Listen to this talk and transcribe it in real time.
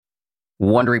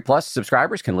Wondery Plus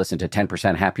subscribers can listen to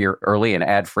 10% Happier early and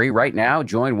ad-free right now.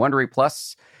 Join Wondery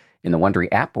Plus in the Wondery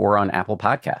app or on Apple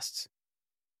Podcasts.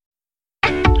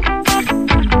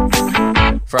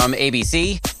 From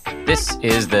ABC, this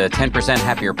is the 10%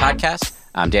 Happier podcast.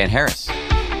 I'm Dan Harris.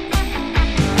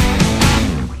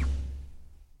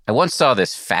 I once saw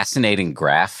this fascinating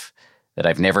graph that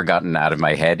I've never gotten out of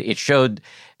my head. It showed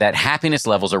that happiness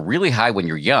levels are really high when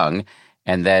you're young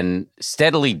and then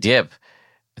steadily dip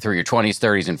through your 20s,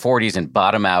 30s, and 40s and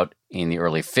bottom out in the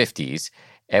early 50s,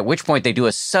 at which point they do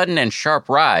a sudden and sharp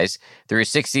rise through your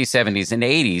 60s, 70s, and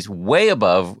 80s, way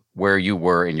above where you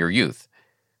were in your youth.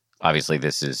 Obviously,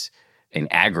 this is an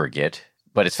aggregate,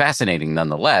 but it's fascinating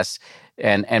nonetheless.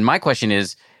 And my question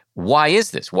is, why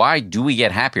is this? Why do we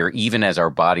get happier even as our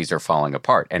bodies are falling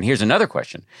apart? And here's another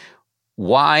question.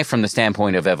 Why, from the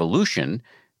standpoint of evolution,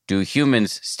 do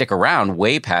humans stick around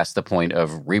way past the point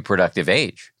of reproductive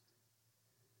age?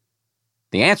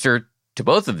 The answer to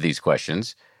both of these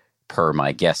questions, per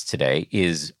my guest today,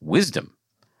 is wisdom.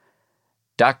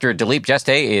 Dr. Dilip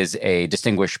Jeste is a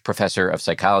distinguished professor of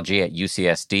psychology at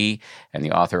UCSD and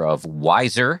the author of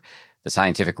Wiser, The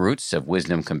Scientific Roots of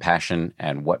Wisdom, Compassion,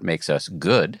 and What Makes Us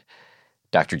Good.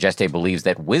 Dr. Jeste believes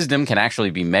that wisdom can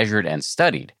actually be measured and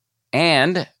studied.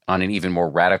 And, on an even more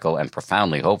radical and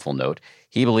profoundly hopeful note,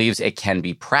 he believes it can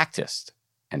be practiced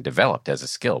and developed as a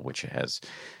skill, which has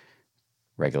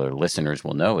regular listeners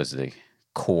will know is the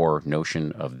core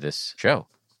notion of this show.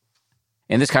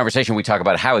 In this conversation, we talk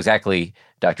about how exactly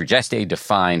Dr. Jeste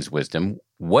defines wisdom,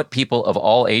 what people of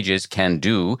all ages can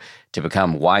do to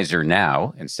become wiser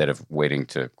now instead of waiting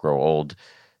to grow old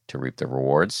to reap the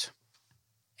rewards,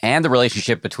 and the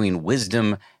relationship between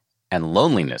wisdom and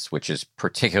loneliness, which is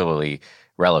particularly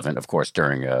relevant, of course,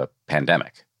 during a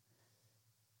pandemic.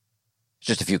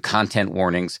 Just a few content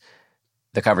warnings.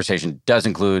 The conversation does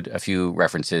include a few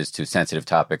references to sensitive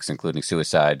topics, including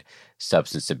suicide,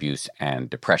 substance abuse, and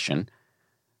depression.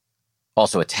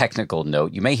 Also, a technical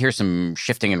note. You may hear some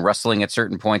shifting and rustling at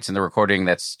certain points in the recording.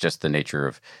 That's just the nature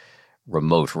of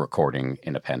remote recording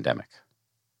in a pandemic.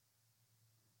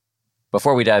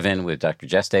 Before we dive in with Dr.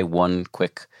 Jeste, one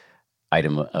quick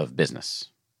item of business.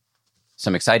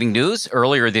 Some exciting news.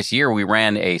 Earlier this year, we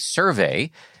ran a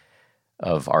survey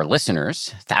of our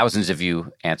listeners. Thousands of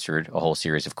you answered a whole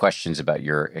series of questions about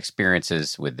your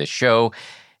experiences with this show,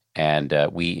 and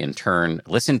we, in turn,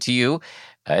 listened to you.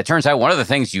 It turns out one of the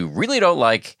things you really don't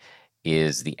like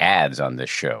is the ads on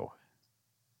this show.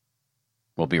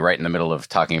 We'll be right in the middle of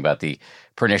talking about the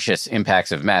pernicious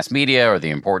impacts of mass media or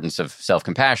the importance of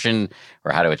self-compassion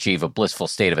or how to achieve a blissful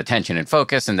state of attention and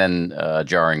focus, and then a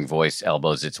jarring voice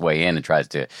elbows its way in and tries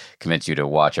to convince you to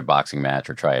watch a boxing match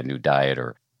or try a new diet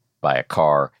or buy a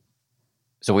car.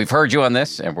 So we've heard you on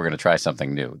this, and we're going to try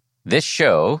something new. This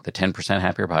show, the 10%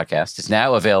 Happier podcast, is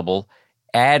now available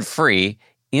ad-free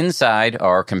inside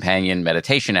our companion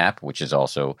meditation app, which is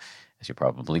also, as you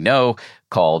probably know,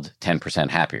 called 10%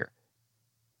 Happier.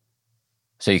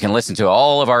 So you can listen to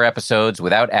all of our episodes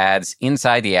without ads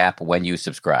inside the app when you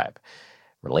subscribe.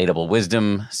 Relatable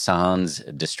wisdom, sans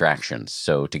distractions.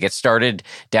 So to get started,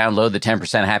 download the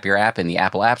 10% Happier app in the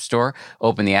Apple App Store,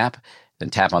 open the app, then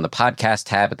tap on the podcast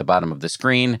tab at the bottom of the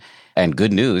screen. And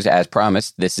good news, as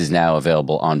promised, this is now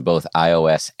available on both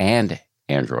iOS and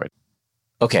Android.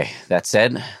 Okay, that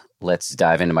said, let's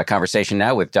dive into my conversation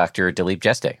now with Dr. Dilip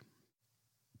Jeste.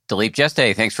 Dilip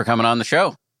Jeste, thanks for coming on the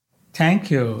show. Thank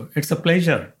you. It's a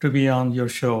pleasure to be on your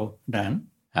show, Dan.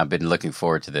 I've been looking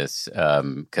forward to this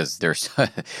because this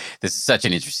is such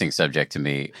an interesting subject to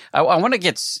me. I want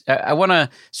to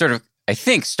sort of, I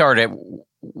think, start at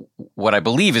what I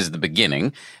believe is the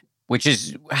beginning, which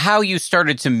is how you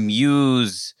started to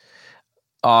muse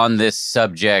on this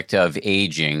subject of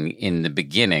aging in the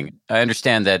beginning. I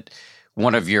understand that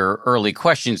one of your early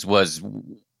questions was,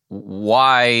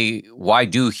 why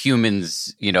do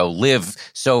humans, live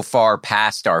so far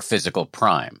past our physical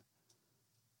prime?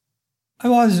 I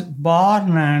was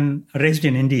born and raised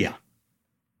in India.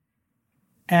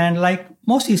 And like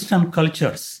most Eastern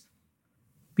cultures,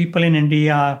 people in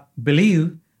India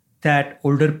believe that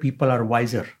older people are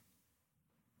wiser.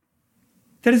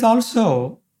 There is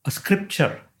also a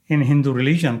scripture in Hindu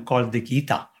religion called the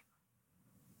Gita.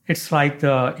 It's like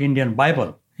the Indian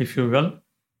Bible, if you will.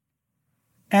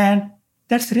 And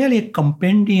that's really a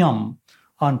compendium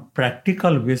on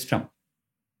practical wisdom.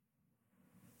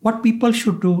 What people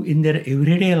should do in their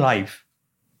everyday life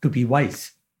to be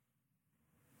wise.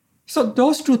 So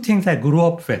those two things I grew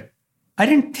up with. I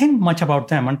didn't think much about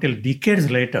them until decades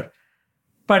later,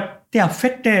 but they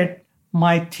affected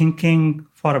my thinking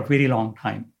for a very long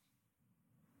time.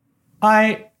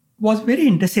 I was very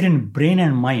interested in brain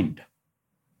and mind.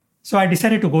 So I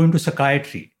decided to go into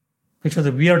psychiatry, which was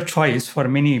a weird choice for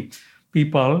many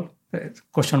people.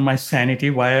 Question my sanity,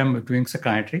 why I'm doing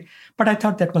psychiatry. But I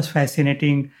thought that was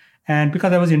fascinating. And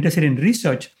because I was interested in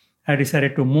research, I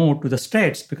decided to move to the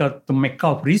States because the mecca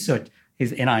of research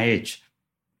is NIH.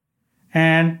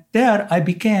 And there I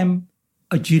became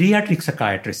a geriatric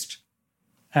psychiatrist.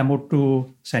 I moved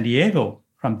to San Diego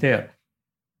from there.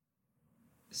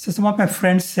 So some of my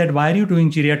friends said, why are you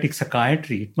doing geriatric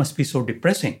psychiatry? It must be so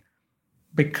depressing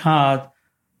because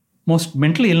most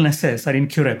mental illnesses are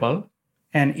incurable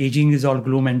and aging is all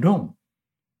gloom and doom.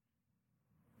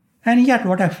 And yet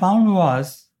what I found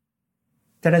was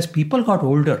that as people got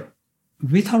older,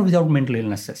 with or without mental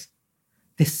illnesses,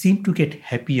 they seemed to get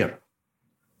happier,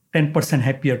 10%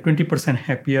 happier, 20%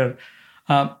 happier.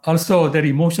 Also, their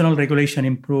emotional regulation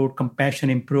improved, compassion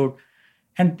improved.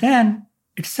 And then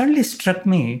it suddenly struck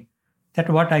me that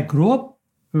what I grew up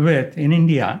with in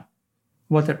India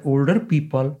was that older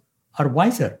people are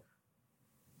wiser.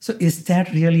 So is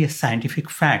that really a scientific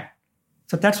fact?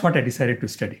 So that's what I decided to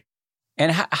study.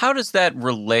 And how does that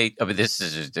relate? I mean, this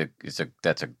is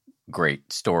that's a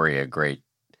great story, a great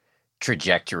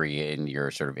trajectory in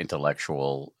your sort of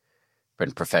intellectual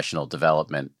and professional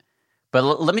development. But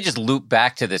let me just loop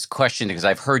back to this question because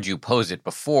I've heard you pose it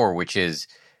before, which is,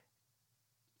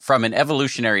 from an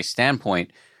evolutionary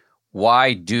standpoint,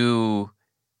 why do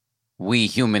we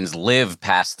humans live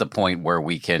past the point where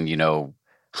we can,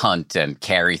 hunt and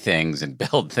carry things and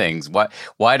build things?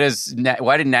 Why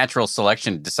did natural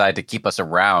selection decide to keep us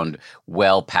around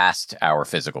well past our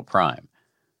physical prime?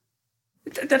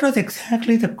 That was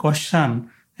exactly the question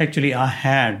actually I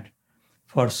had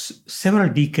for several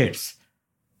decades,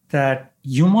 that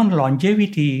human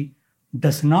longevity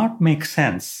does not make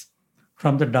sense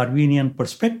from the Darwinian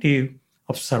perspective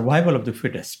of survival of the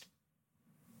fittest.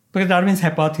 Because Darwin's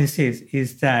hypothesis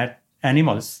is that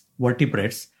animals,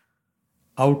 vertebrates,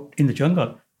 out in the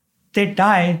jungle, they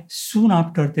die soon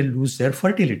after they lose their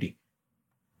fertility.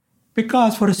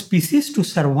 Because for a species to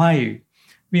survive,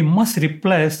 we must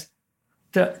replace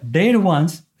the dead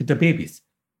ones with the babies.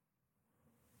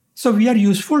 So we are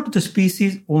useful to the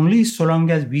species only so long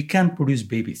as we can produce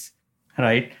babies,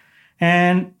 right?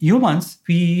 And humans,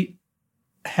 we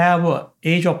have an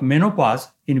age of menopause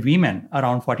in women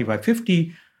around 45,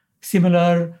 50.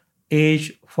 Similar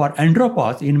age for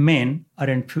andropause in men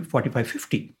around 45,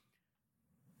 50.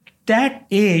 That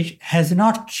age has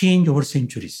not changed over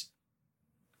centuries.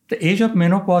 The age of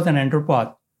menopause and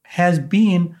andropause has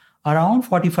been around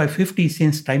 45, 50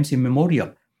 since times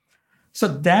immemorial. So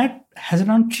that has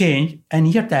not changed, and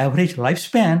yet the average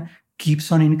lifespan keeps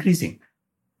on increasing.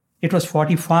 It was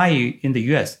 45 in the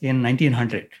US in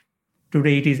 1900.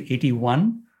 Today it is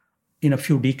 81. In a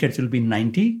few decades it will be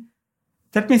 90.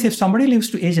 That means if somebody lives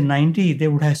to age 90, they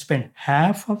would have spent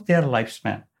half of their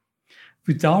lifespan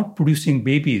without producing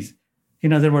babies.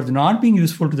 In other words, not being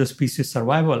useful to the species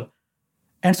survival.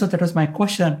 And so that was my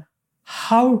question.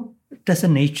 How does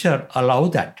nature allow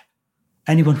that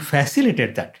and even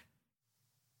facilitate that?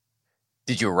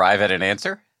 Did you arrive at an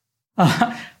answer?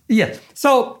 Yes.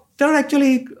 So there are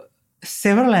actually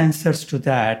several answers to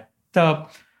that. The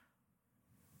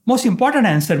most important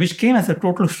answer, which came as a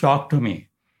total shock to me,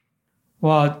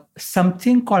 was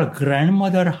something called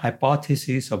grandmother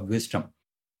hypothesis of wisdom.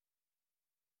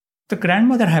 The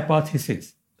grandmother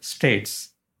hypothesis states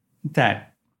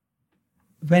that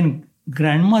when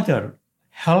grandmother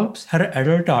helps her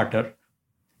adult daughter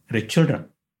raise children,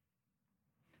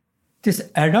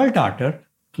 this adult daughter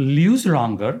lives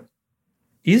longer,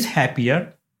 is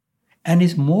happier, and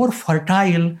is more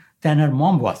fertile than her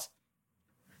mom was.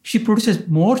 She produces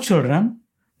more children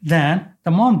than the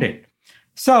mom did.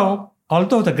 So,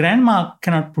 although the grandma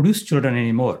cannot produce children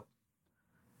anymore,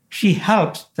 she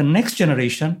helps the next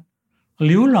generation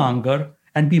live longer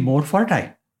and be more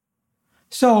fertile.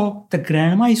 So the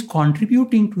grandma is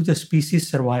contributing to the species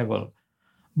survival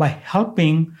by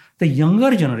helping the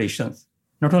younger generations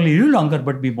not only live longer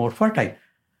but be more fertile.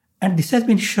 And this has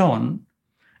been shown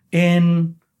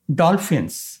in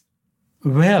dolphins,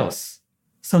 whales,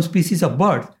 some species of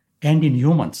birds, and in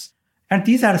humans. And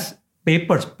these are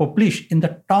papers published in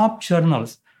the top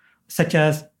journals such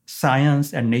as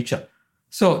Science and Nature.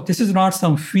 So this is not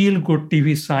some feel-good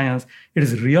TV science. It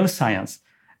is real science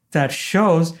that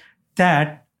shows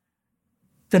that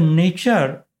the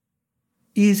nature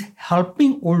is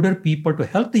helping older people to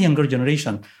help the younger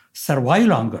generation survive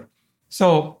longer.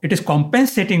 So it is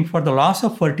compensating for the loss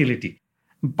of fertility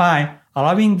by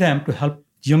allowing them to help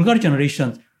younger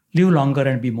generations live longer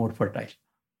and be more fertile.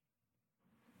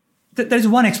 There is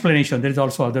one explanation. There is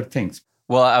also other things.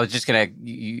 Well, I was just going to,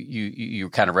 you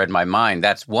kind of read my mind.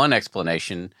 That's one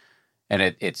explanation.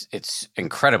 and it's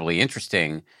incredibly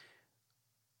interesting.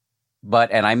 But,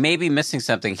 and I may be missing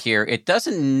something here, it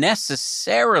doesn't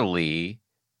necessarily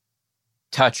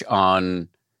touch on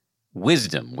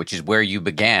wisdom, which is where you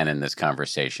began in this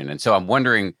conversation. And so I'm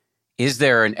wondering, is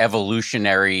there an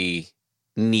evolutionary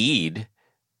need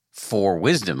for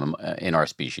wisdom in our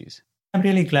species? I'm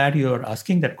really glad you're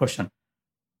asking that question.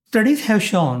 Studies have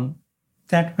shown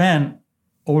that when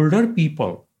older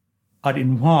people are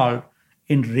involved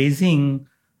in raising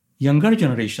younger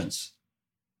generations,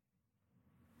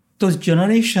 those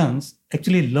generations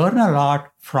actually learn a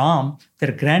lot from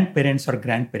their grandparents or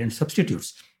grandparent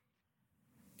substitutes.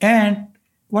 And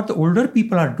what the older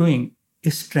people are doing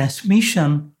is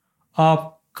transmission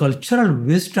of cultural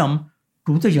wisdom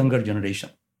to the younger generation.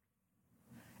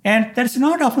 And that's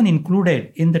not often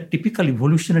included in the typical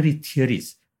evolutionary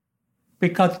theories.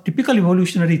 Because typical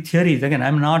evolutionary theories, again,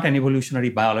 I'm not an evolutionary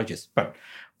biologist, but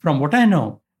from what I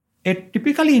know, it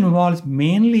typically involves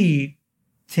mainly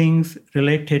things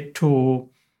related to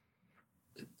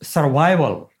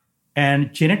survival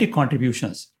and genetic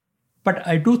contributions. But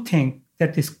I do think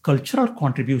that these cultural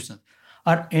contributions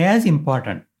are as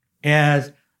important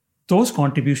as those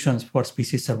contributions for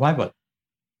species survival.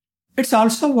 It's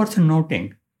also worth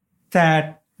noting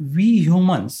that we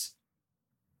humans,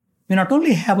 we not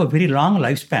only have a very long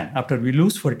lifespan after we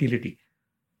lose fertility,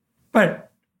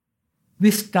 but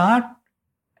we start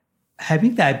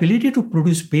having the ability to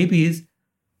produce babies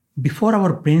before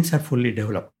our brains are fully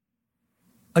developed.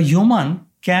 A human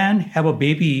can have a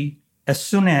baby as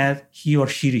soon as he or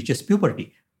she reaches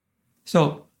puberty.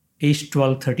 So age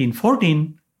 12, 13,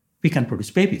 14, we can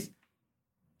produce babies.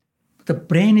 The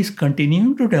brain is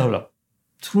continuing to develop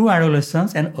through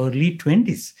adolescence and early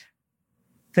 20s.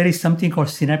 There is something called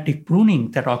synaptic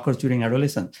pruning that occurs during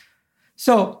adolescence.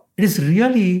 So it is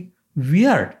really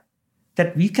weird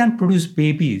that we can produce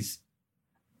babies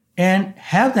and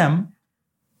have them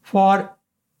for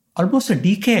almost a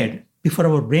decade before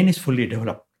our brain is fully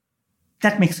developed.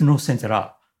 That makes no sense at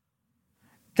all.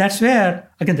 That's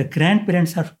where, again, the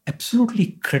grandparents are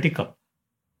absolutely critical.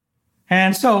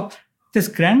 And so this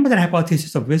grandmother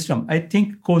hypothesis of wisdom, I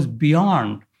think, goes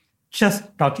beyond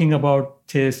just talking about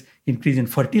this increase in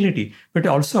fertility, but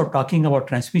also talking about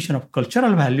transmission of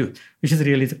cultural values, which is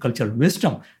really the cultural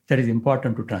wisdom that is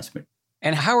important to transmit.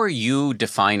 And how are you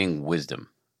defining wisdom?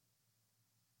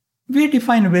 We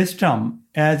define wisdom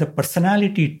as a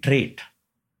personality trait.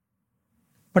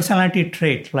 Personality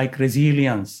trait like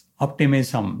resilience,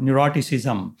 optimism,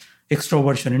 neuroticism,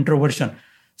 extroversion, introversion.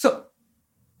 So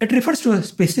it refers to a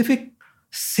specific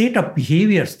set of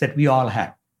behaviors that we all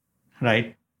have,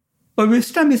 right? But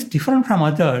wisdom is different from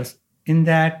others in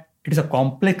that it is a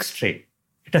complex trait.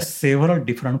 It has several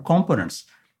different components.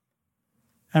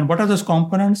 And what are those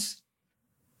components?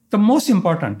 The most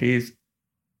important is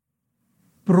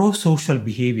pro-social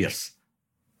behaviors,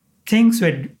 things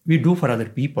that we do for other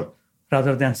people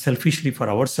rather than selfishly for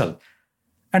ourselves.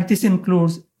 And this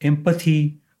includes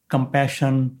empathy,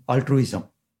 compassion, altruism.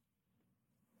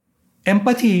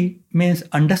 Empathy means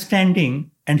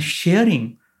understanding and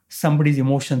sharing somebody's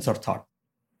emotions or thought.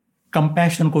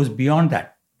 Compassion goes beyond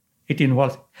that. It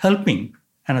involves helping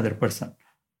another person.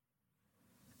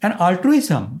 And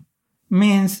altruism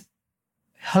means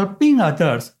helping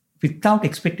others without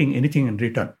expecting anything in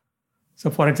return. So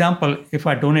for example, if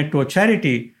I donate to a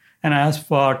charity and I ask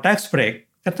for a tax break,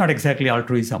 that's not exactly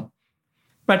altruism.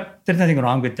 But there's nothing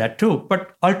wrong with that too.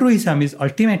 But altruism is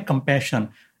ultimate compassion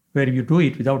where you do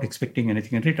it without expecting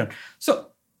anything in return. So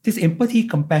this empathy,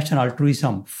 compassion,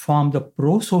 altruism form the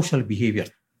pro-social behavior,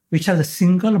 which are the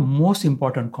single most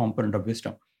important component of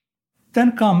wisdom.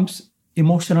 Then comes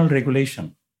emotional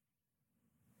regulation,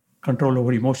 control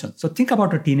over emotions. So think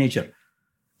about a teenager.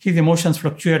 His emotions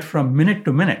fluctuate from minute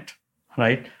to minute,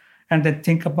 right? And then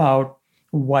think about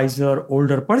a wiser,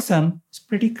 older person who's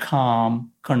pretty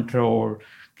calm, controlled,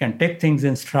 can take things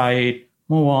in stride,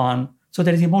 move on. So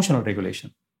there is emotional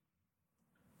regulation.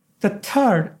 The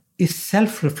third is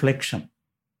self-reflection.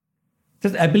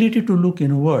 The ability to look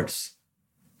inwards,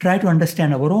 try to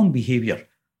understand our own behavior.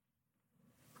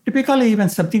 Typically, when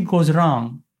something goes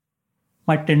wrong,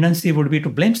 my tendency would be to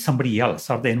blame somebody else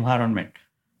or the environment.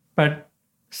 But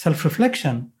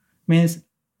self-reflection means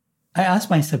I ask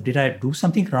myself, did I do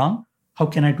something wrong? How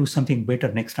can I do something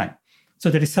better next time? So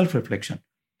there is self-reflection.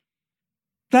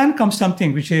 Then comes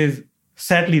something which is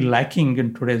sadly lacking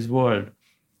in today's world,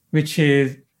 which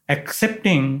is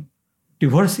accepting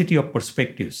diversity of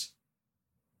perspectives.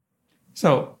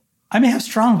 So I may have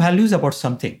strong values about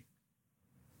something,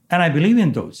 and I believe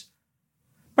in those.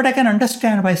 But I can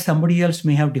understand why somebody else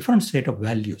may have different set of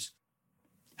values.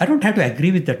 I don't have to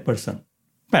agree with that person,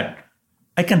 but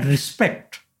I can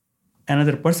respect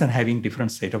another person having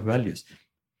different set of values.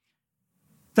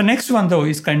 The next one, though,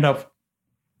 is kind of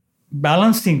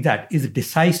balancing that is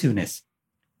decisiveness.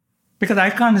 Because I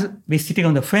can't be sitting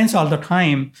on the fence all the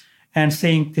time and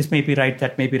saying this may be right,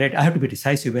 that may be right. I have to be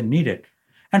decisive when needed.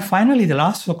 And finally, the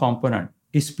last component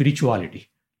is spirituality.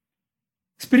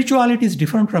 Spirituality is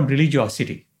different from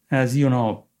religiosity, as you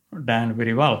know, Dan,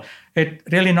 very well. It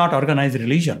really not organized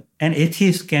religion. An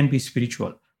atheist can be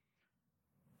spiritual.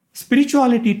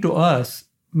 Spirituality to us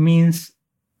means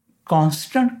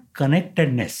constant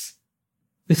connectedness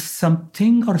with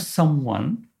something or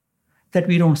someone that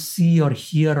we don't see or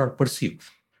hear or perceive.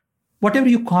 Whatever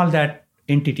you call that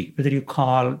entity, whether you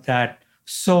call that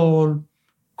soul,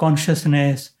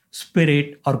 consciousness,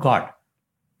 spirit, or God,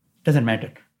 doesn't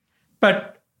matter.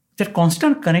 But that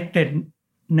constant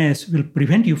connectedness will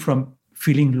prevent you from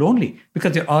feeling lonely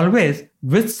because you're always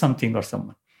with something or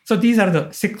someone. So these are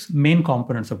the 6 main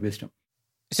components of wisdom.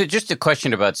 So just a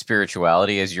question about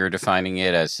spirituality as you're defining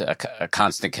it as a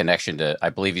constant connection to, I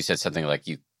believe you said something like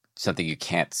something you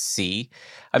can't see.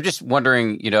 I'm just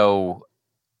wondering,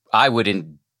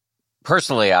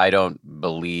 personally, I don't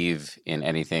believe in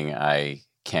anything I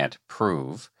can't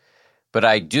prove, but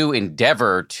I do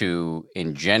endeavor to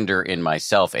engender in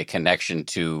myself a connection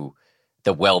to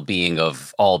the well-being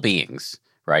of all beings,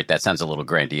 right? That sounds a little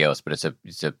grandiose, but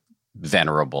it's a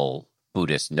venerable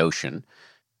Buddhist notion.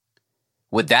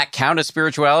 Would that count as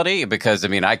spirituality? Because,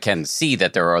 I can see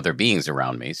that there are other beings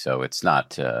around me, so it's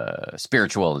not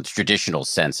spiritual in the traditional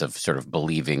sense of sort of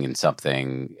believing in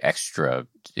something extra,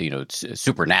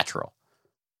 supernatural.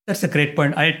 That's a great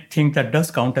point. I think that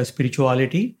does count as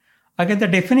spirituality. Again, the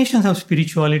definitions of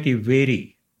spirituality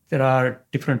vary. There are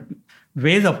different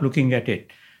ways of looking at it.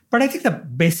 But I think the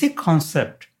basic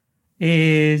concept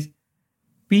is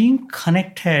being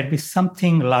connected with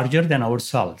something larger than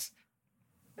ourselves.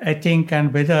 I think,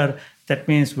 and whether that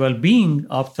means well-being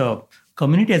of the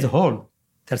community as a whole,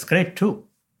 that's great too.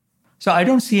 So I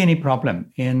don't see any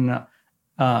problem in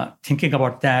thinking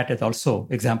about that as also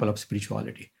example of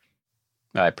spirituality.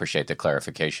 I appreciate the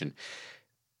clarification.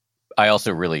 I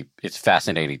also it's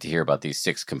fascinating to hear about these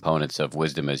 6 components of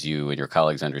wisdom as you and your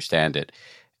colleagues understand it.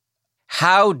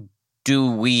 How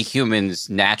do we humans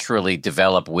naturally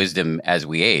develop wisdom as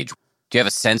we age? Do you have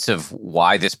a sense of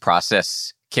why this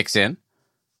process kicks in?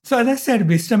 So as I said,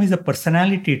 wisdom is a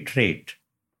personality trait.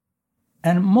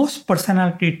 And most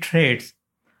personality traits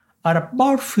are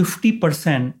about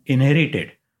 50%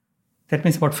 inherited. That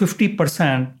means about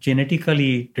 50%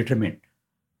 genetically determined.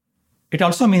 It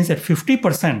also means that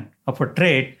 50% of a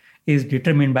trait is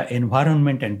determined by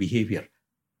environment and behavior.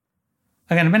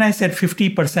 Again, when I said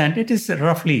 50%, it is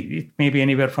roughly, it may be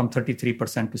anywhere from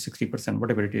 33% to 60%,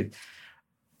 whatever it is.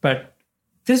 But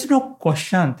there's no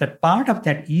question that part of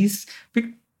that is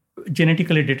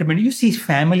genetically determined. You see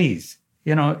families,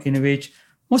 in which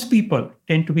most people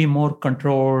tend to be more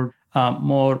controlled,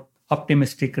 more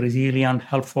optimistic, resilient,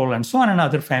 helpful, and so on, and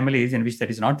other families in which that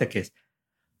is not the case.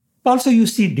 Also, you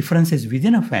see differences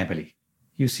within a family.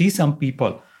 You see some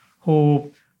people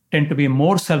who tend to be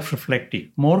more self-reflective,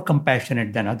 more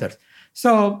compassionate than others.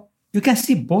 So you can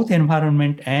see both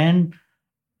environment and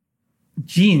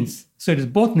genes. So it is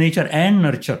both nature and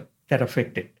nurture that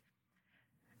affect it.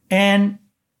 And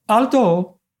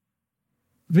although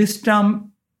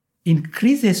wisdom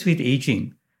increases with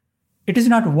aging, it is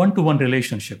not one-to-one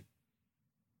relationship.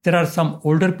 There are some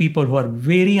older people who are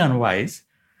very unwise,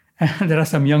 and there are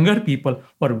some younger people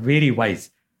who are very wise.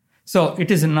 So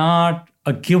it is not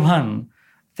a given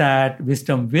that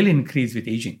wisdom will increase with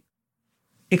aging.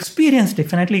 Experience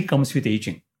definitely comes with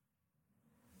aging.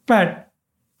 But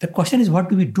the question is, what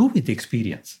do we do with the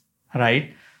experience,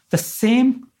 right? The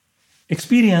same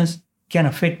experience can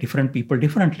affect different people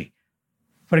differently.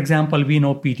 For example, we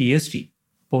know PTSD,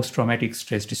 post-traumatic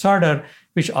stress disorder,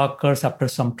 which occurs after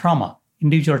some trauma,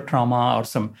 individual trauma or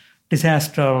some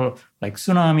disaster like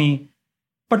tsunami.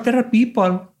 But there are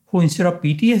people who, instead of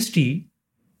PTSD,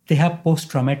 they have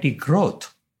post-traumatic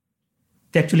growth.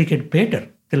 They actually get better.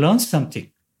 They learn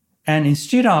something. And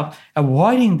instead of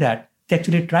avoiding that, they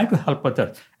actually try to help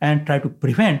others and try to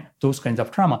prevent those kinds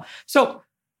of trauma. So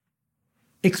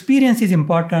experience is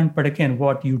important, but again,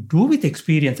 what you do with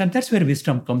experience, and that's where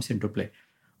wisdom comes into play.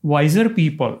 Wiser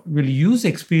people will use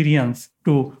experience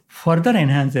to further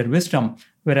enhance their wisdom,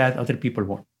 whereas other people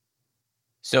won't.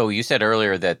 So you said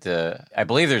earlier that I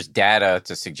believe there's data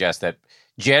to suggest that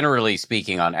generally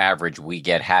speaking, on average, we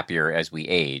get happier as we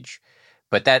age.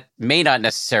 But that may not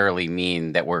necessarily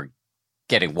mean that we're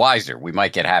getting wiser. We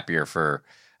might get happier for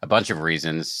a bunch of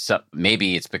reasons. So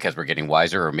maybe it's because we're getting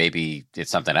wiser, or maybe it's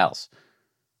something else.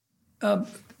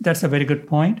 That's a very good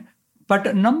point. But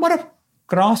a number of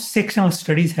cross-sectional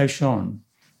studies have shown,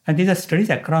 and these are studies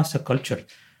across the culture,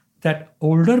 that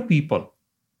older people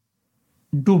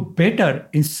do better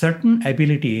in certain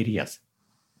ability areas.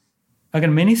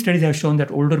 Again, many studies have shown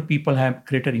that older people have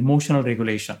greater emotional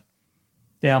regulation.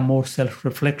 They are more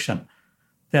self-reflection.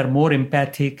 They are more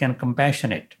empathic and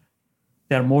compassionate.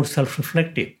 They are more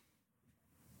self-reflective.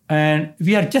 And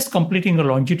we are just completing a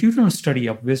longitudinal study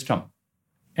of wisdom.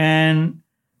 And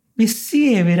we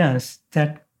see evidence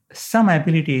that some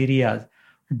ability areas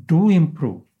do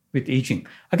improve with aging.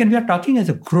 Again, we are talking as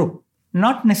a group,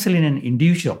 not necessarily in an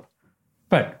individual.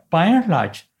 But by and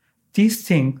large, these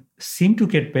things seem to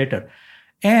get better.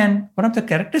 And one of the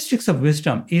characteristics of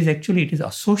wisdom is actually it is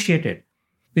associated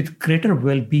with greater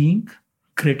well-being,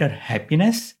 greater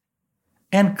happiness,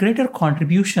 and greater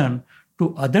contribution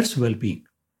to others' well-being.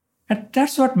 And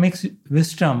that's what makes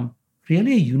wisdom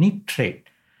really a unique trait,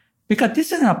 because this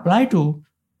doesn't apply to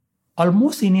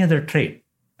almost any other trait.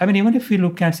 I mean, even if we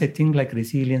look at, say, things like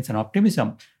resilience and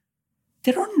optimism,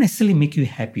 they don't necessarily make you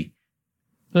happy,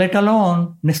 let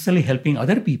alone necessarily helping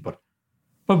other people.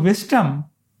 But wisdom,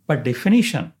 by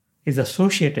definition, is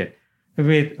associated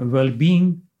with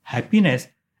well-being, happiness,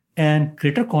 and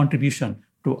greater contribution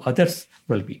to others'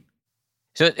 well-being.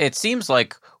 So it seems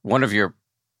like one of your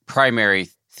primary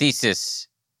thesis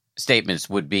statements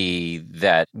would be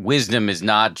that wisdom is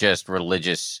not just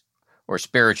religious or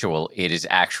spiritual, it is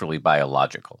actually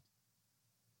biological.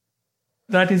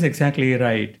 That is exactly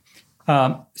right.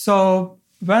 So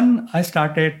when I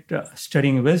started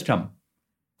studying wisdom,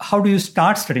 how do you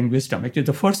start studying wisdom? Actually,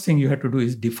 the first thing you have to do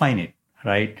is define it,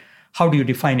 right? How do you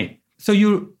define it? So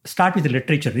you start with a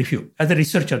literature review. As a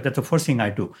researcher, that's the first thing I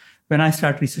do. When I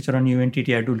start research on a new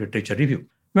entity, I do literature review.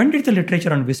 When did the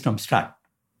literature on wisdom start?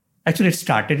 Actually, it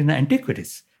started in the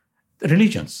antiquities, the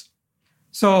religions.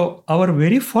 So our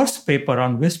very first paper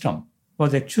on wisdom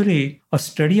was actually a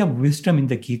study of wisdom in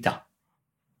the Gita.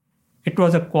 It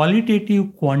was a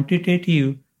qualitative,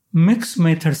 quantitative, mixed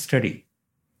method study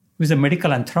with a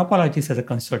medical anthropologist as a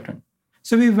consultant.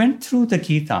 So we went through the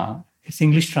Gita, its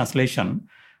English translation,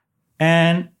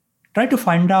 and tried to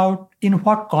find out in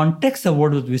what context the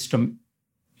word of wisdom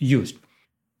used.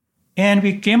 And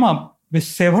we came up with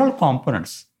several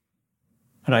components,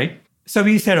 right? So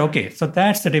we said, okay, so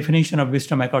that's the definition of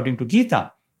wisdom according to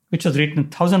Gita, which was written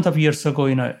thousands of years ago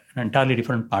in an entirely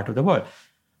different part of the world.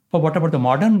 But what about the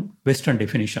modern Western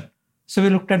definition? So we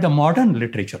looked at the modern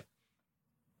literature.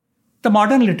 The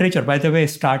modern literature, by the way,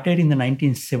 started in the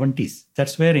 1970s.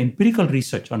 That's where empirical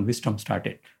research on wisdom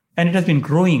started. And it has been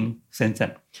growing since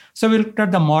then. So we looked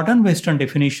at the modern Western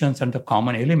definitions and the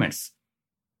common elements.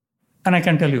 And I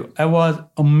can tell you, I was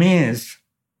amazed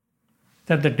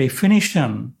that the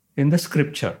definition in the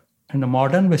scripture and the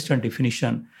modern Western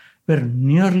definition were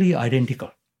nearly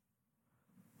identical.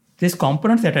 These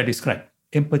components that I described,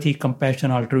 empathy,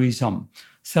 compassion, altruism,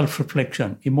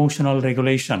 self-reflection, emotional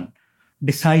regulation,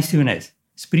 decisiveness,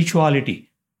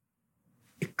 spirituality,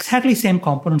 exactly same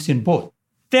components in both.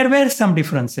 There were some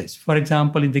differences. For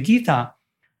example, in the Gita,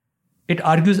 it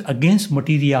argues against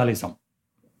materialism,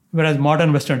 whereas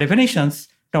modern Western definitions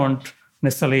don't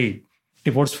necessarily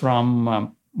divorce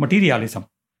from materialism.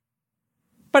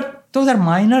 But those are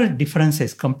minor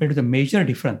differences compared to the major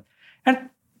difference. And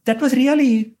that was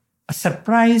really a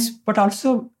surprise, but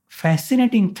also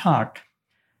fascinating thought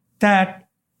that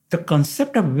the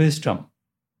concept of wisdom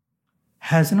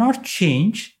has not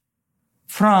changed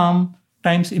from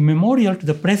times immemorial to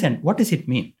the present. What does it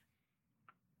mean?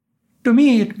 To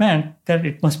me, it meant that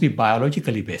it must be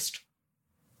biologically based.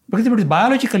 Because if it is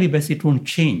biologically based, it won't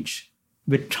change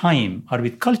with time or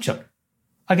with culture.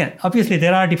 Again, obviously,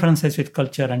 there are differences with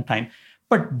culture and time,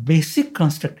 but basic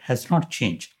construct has not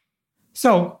changed.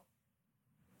 So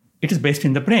it is based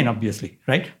in the brain, obviously,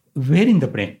 right? Where in the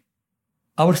brain?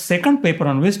 Our second paper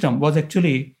on wisdom was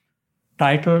actually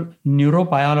titled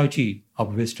Neurobiology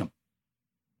of Wisdom,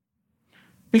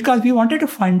 because we wanted to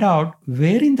find out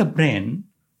where in the brain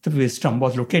the wisdom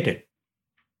was located.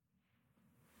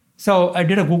 So I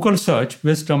did a Google search,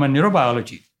 wisdom and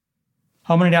neurobiology.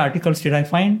 How many articles did I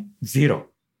find? 0.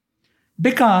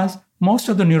 Because most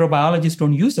of the neurobiologists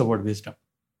don't use the word wisdom.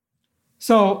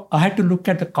 So I had to look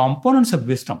at the components of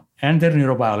wisdom and their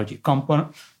neurobiology.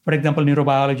 For example,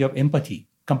 neurobiology of empathy,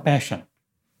 compassion,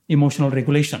 emotional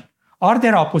regulation, or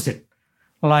their opposite,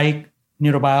 like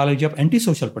neurobiology of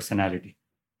antisocial personality.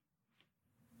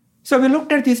 So we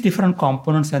looked at these different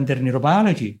components and their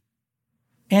neurobiology,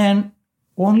 and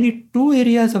only 2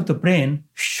 areas of the brain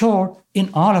showed in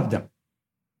all of them.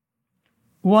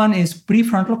 One is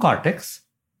prefrontal cortex,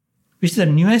 which is the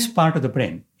newest part of the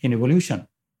brain in evolution.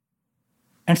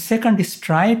 And second is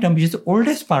striatum, which is the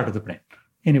oldest part of the brain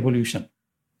in evolution.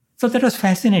 So that was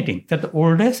fascinating that the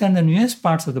oldest and the newest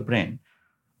parts of the brain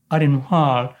are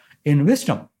involved in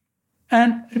wisdom.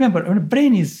 And remember, when the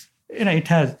brain is, it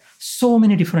has so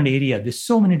many different areas with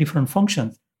so many different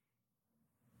functions.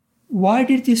 Why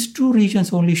did these two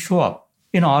regions only show up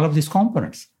in all of these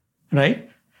components, right?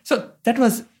 So that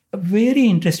was a very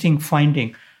interesting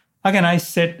finding. Again,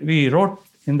 we wrote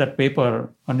in that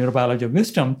paper on neurobiology of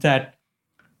wisdom that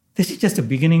this is just the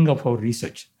beginning of our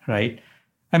research, right?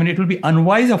 I mean, it will be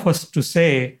unwise of us to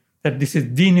say that this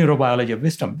is the neurobiology of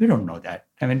wisdom. We don't know that.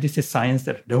 I mean, this is science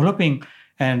that's developing,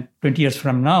 and 20 years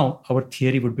from now, our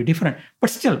theory would be different.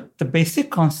 But still, the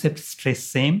basic concept stays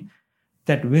same,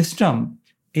 that wisdom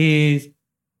is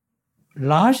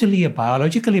largely a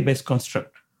biologically based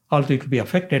construct, although it will be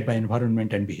affected by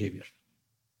environment and behavior.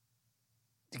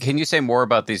 Can you say more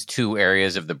about these two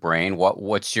areas of the brain?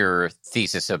 What's your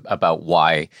thesis about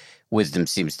why wisdom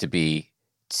seems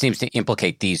to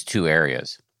implicate these two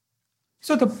areas?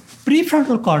 So the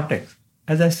prefrontal cortex,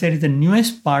 as I said, is the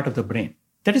newest part of the brain.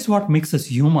 That is what makes us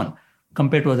human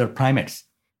compared to other primates.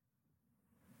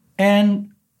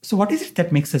 And so what is it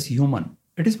that makes us human?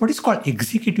 It is what is called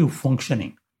executive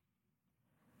functioning.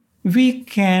 We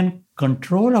can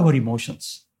control our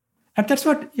emotions. And that's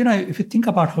what, if you think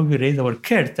about how we raise our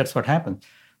kids, that's what happens.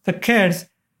 The kids,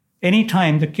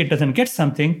 anytime the kid doesn't get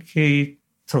something, he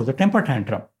throws a temper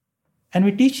tantrum. And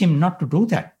we teach him not to do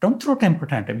that. Don't throw temper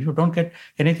tantrum. If you don't get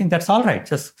anything, that's all right.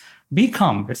 Just be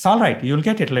calm. It's all right. You'll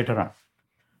get it later on.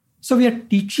 So we are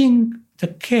teaching the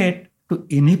kid to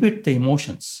inhibit the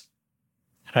emotions,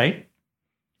 right?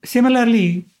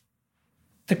 Similarly,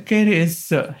 the kid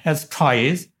has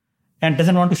toys and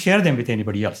doesn't want to share them with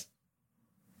anybody else.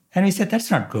 And we said, that's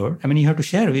not good. I mean, you have to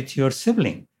share with your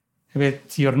sibling,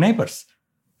 with your neighbors,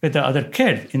 with the other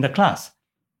kid in the class.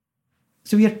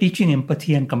 So we are teaching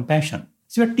empathy and compassion.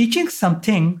 So we are teaching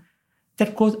something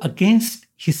that goes against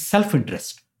his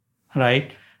self-interest,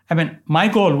 right? I mean, my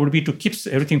goal would be to keep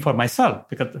everything for myself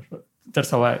because that's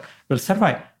how I will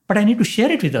survive. But I need to share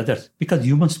it with others because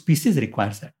human species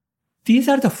requires that. These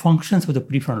are the functions of the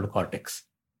prefrontal cortex.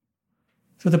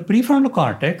 So the prefrontal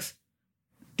cortex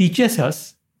teaches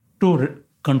us to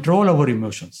control our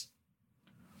emotions,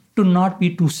 to not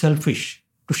be too selfish,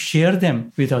 to share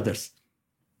them with others,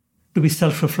 to be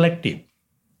self-reflective,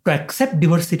 to accept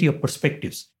diversity of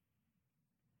perspectives.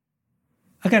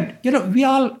 Again, we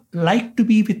all like to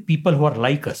be with people who are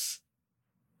like us,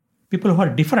 people who are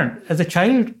different. As a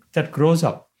child that grows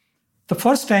up, the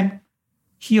first time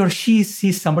he or she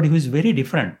sees somebody who is very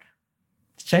different,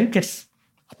 the child gets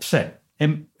upset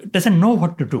and doesn't know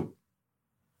what to do.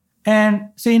 And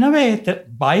so in a way, the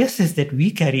biases that we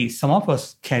carry, some of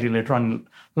us carry later on in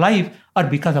life, are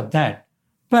because of that.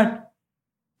 But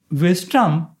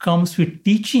wisdom comes with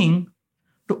teaching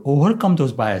to overcome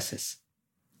those biases,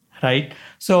 right?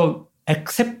 So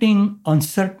accepting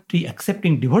uncertainty,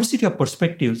 accepting diversity of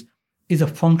perspectives is a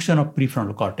function of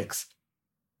prefrontal cortex.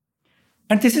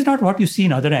 And this is not what you see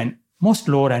in most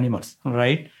lower animals,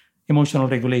 right? Emotional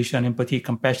regulation, empathy,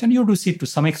 compassion, you do see it to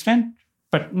some extent,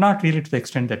 but not really to the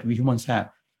extent that we humans have.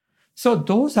 So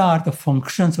those are the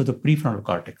functions of the prefrontal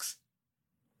cortex.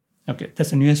 Okay,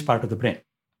 that's the newest part of the brain.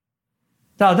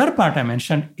 The other part I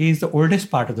mentioned is the oldest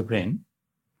part of the brain,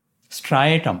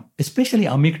 striatum, especially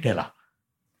amygdala.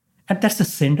 And that's the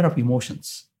center of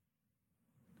emotions.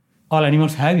 All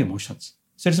animals have emotions.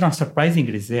 So it's not surprising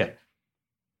it is there.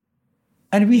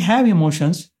 And we have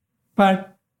emotions,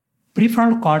 but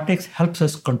prefrontal cortex helps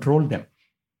us control them.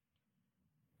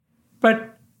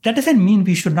 But that doesn't mean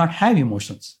we should not have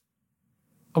emotions.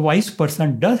 A wise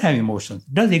person does have emotions,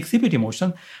 does exhibit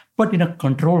emotions, but in a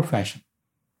controlled fashion.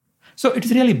 So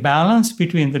it's really balance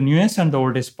between the newest and the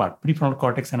oldest part, prefrontal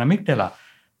cortex and amygdala,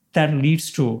 that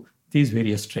leads to these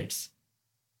various traits.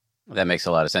 That makes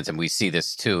a lot of sense. And we see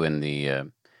this too in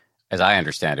the, as I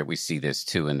understand it, we see this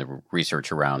too in the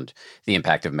research around the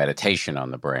impact of meditation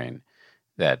on the brain,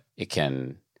 that it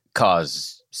can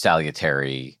cause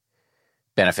salutary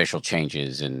beneficial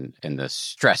changes in the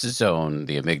stress zone,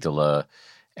 the amygdala,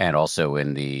 and also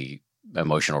in the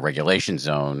emotional regulation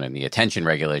zone and the attention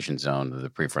regulation zone of the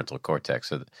prefrontal cortex.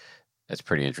 So that's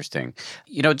pretty interesting.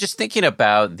 Just thinking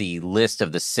about the list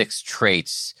of the 6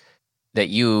 traits that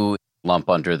you lump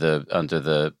under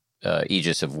the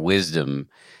aegis of wisdom,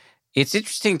 it's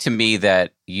interesting to me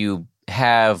that you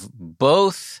have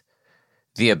both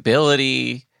the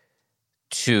ability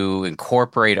to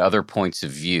incorporate other points of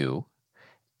view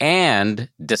and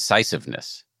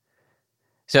decisiveness.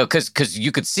 So, because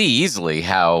you could see easily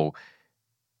how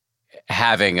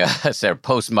having a sort of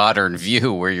postmodern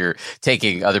view where you're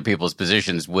taking other people's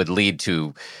positions would lead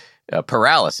to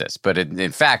paralysis. But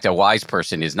in fact, a wise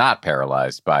person is not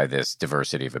paralyzed by this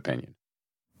diversity of opinion.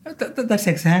 That's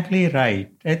exactly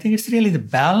right. I think it's really the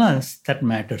balance that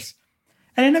matters.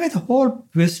 And in a way, the whole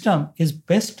wisdom is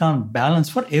based on balance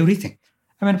for everything.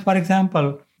 I mean, for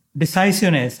example,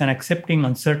 decisiveness and accepting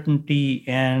uncertainty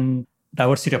and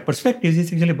diversity of perspectives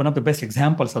is actually one of the best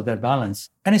examples of that balance.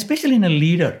 And especially in a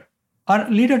leader. Our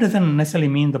leader doesn't necessarily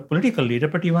mean the political leader,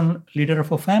 but even leader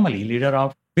of a family, leader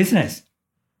of business.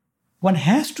 One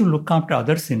has to look after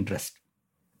others' interest.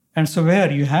 And so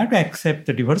where you have to accept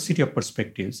the diversity of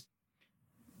perspectives,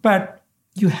 but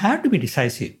you have to be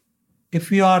decisive.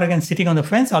 If you are, again, sitting on the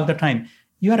fence all the time,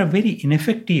 you are a very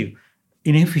ineffective,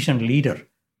 inefficient leader.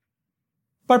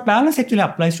 But balance actually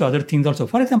applies to other things also.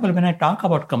 For example, when I talk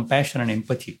about compassion and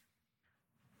empathy,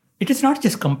 it is not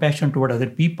just compassion toward other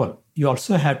people. You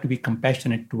also have to be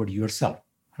compassionate toward yourself,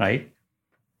 right?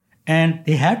 And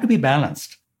they have to be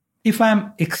balanced. If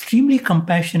I'm extremely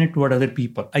compassionate toward other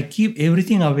people, I keep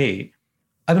everything away,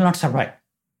 I will not survive.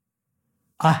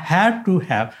 I have to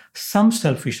have some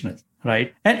selfishness,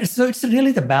 right? And so it's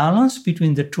really the balance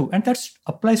between the two. And that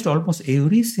applies to almost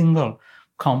every single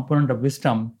component of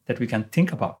wisdom that we can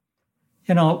think about.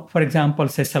 For example,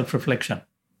 say self-reflection.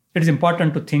 It is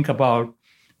important to think about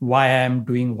why I am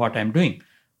doing what I'm doing.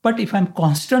 But if I'm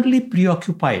constantly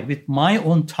preoccupied with my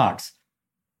own thoughts,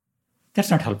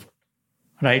 that's not helpful,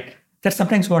 right? That's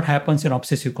sometimes what happens in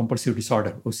obsessive compulsive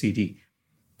disorder, OCD,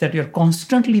 that you're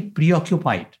constantly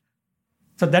preoccupied.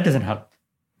 So that doesn't help,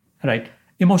 right?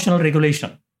 Emotional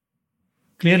regulation.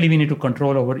 Clearly, we need to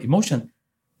control our emotion,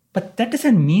 but that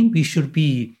doesn't mean we should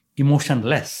be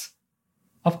emotionless.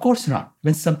 Of course not.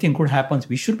 When something good happens,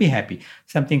 we should be happy.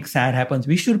 Something sad happens,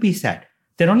 we should be sad.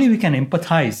 Then only we can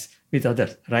empathize with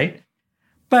others, right?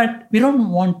 But we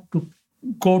don't want to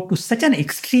go to such an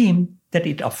extreme that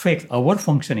it affects our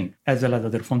functioning as well as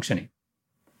other functioning.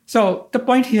 So the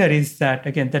point here is that,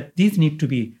 again, that these need to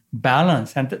be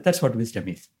balanced, and that's what wisdom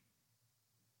is.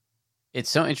 It's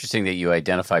so interesting that you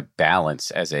identify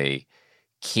balance as a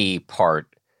key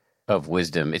part of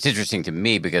wisdom. It's interesting to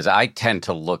me because I tend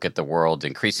to look at the world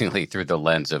increasingly through the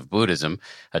lens of Buddhism,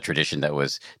 a tradition that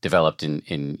was developed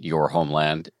in your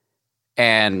homeland.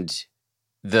 And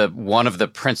one of the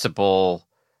principal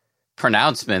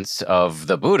pronouncements of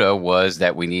the Buddha was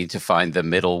that we need to find the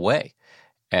middle way.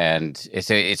 And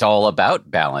it's all about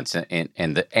balance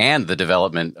and the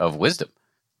development of wisdom.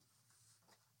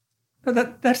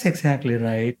 That's exactly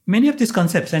right. Many of these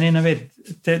concepts, and in a way,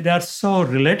 they are so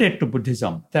related to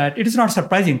Buddhism that it is not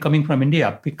surprising coming from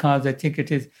India, because I think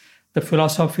it is the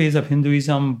philosophies of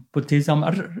Hinduism, Buddhism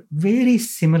are very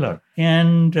similar.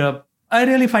 And I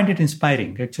really find it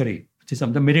inspiring, actually.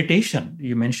 Buddhism, the meditation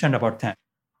you mentioned about that.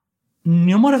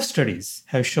 Numerous studies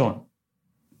have shown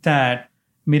that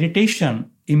meditation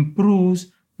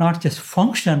improves not just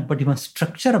function, but even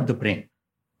structure of the brain.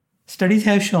 Studies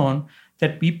have shown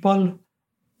that people,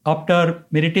 after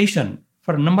meditation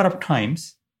for a number of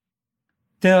times,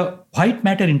 the white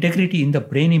matter integrity in the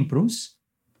brain improves.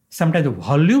 Sometimes the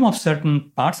volume of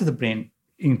certain parts of the brain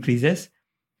increases.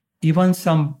 Even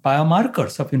some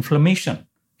biomarkers of inflammation,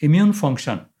 immune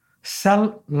function,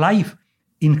 cell life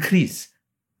increase.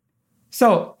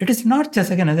 So it is not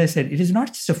just, again, as I said, it is not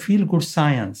just a feel-good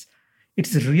science.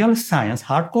 It's real science,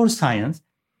 hardcore science.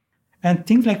 And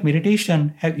things like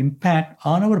meditation have impact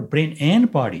on our brain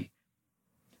and body,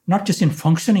 not just in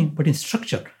functioning, but in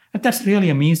structure. And that's really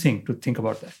amazing to think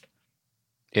about that.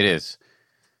 It is.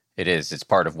 It's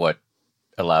part of what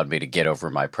allowed me to get over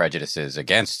my prejudices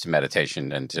against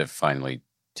meditation and to finally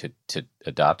to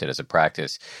adopt it as a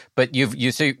practice. But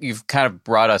you've kind of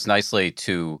brought us nicely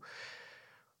to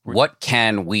what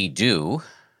can we do,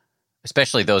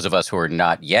 especially those of us who are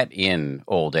not yet in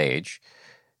old age,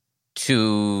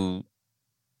 to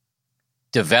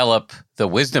develop the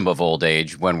wisdom of old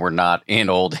age when we're not in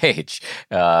old age.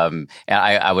 And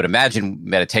I would imagine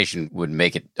meditation would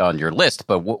make it on your list,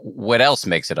 but what else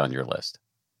makes it on your list?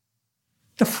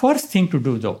 The first thing to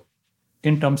do, though,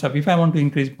 in terms of if I want to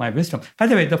increase my wisdom, by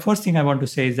the way, the first thing I want to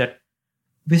say is that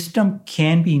wisdom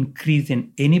can be increased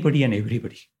in anybody and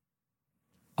everybody.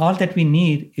 All that we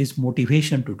need is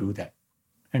motivation to do that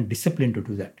and discipline to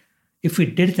do that. If we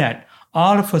did that,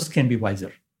 all of us can be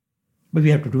wiser. But we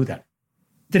have to do that.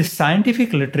 There is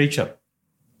scientific literature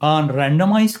on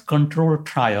randomized controlled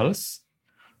trials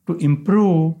to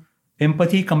improve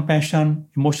empathy, compassion,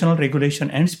 emotional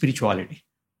regulation, and spirituality.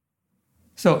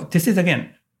 So this is,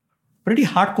 again, pretty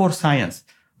hardcore science,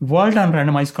 world on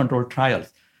randomized controlled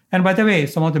trials. And by the way,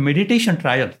 some of the meditation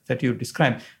trials that you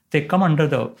described, they come under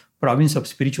the province of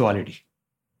spirituality.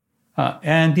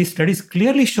 And these studies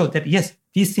clearly show that, yes,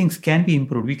 these things can be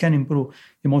improved. We can improve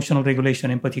emotional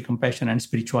regulation, empathy, compassion, and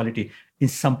spirituality in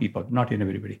some people, not in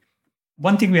everybody.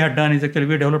 One thing we had done is actually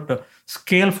we developed a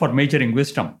scale for measuring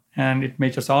wisdom, and it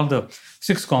measures all the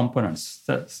 6 components,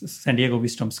 the San Diego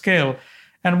Wisdom Scale.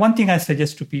 And one thing I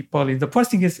suggest to people is the first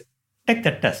thing is take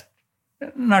that test.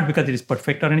 Not because it is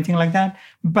perfect or anything like that,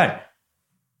 but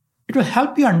it will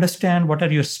help you understand what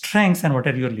are your strengths and what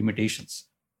are your limitations.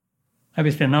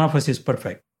 Obviously, none of us is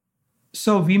perfect.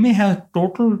 So we may have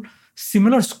total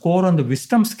similar score on the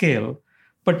wisdom scale,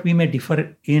 but we may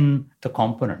differ in the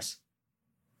components.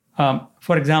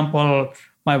 For example,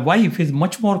 my wife is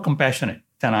much more compassionate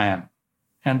than I am.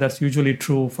 And that's usually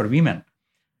true for women.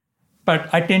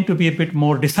 But I tend to be a bit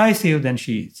more decisive than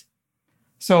she is.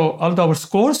 So although our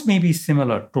scores may be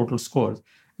similar, total scores,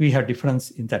 we have difference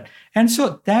in that. And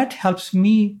so that helps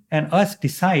me and us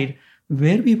decide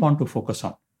where we want to focus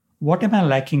on. What am I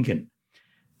lacking in?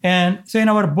 And so in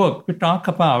our book, we talk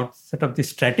about sort of the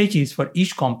strategies for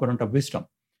each component of wisdom.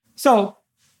 So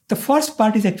the first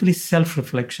part is actually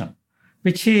self-reflection,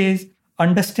 which is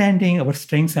understanding our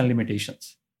strengths and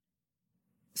limitations.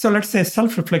 So let's say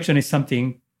self-reflection is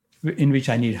something in which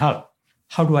I need help.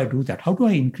 How do I do that? How do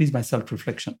I increase my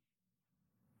self-reflection?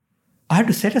 I have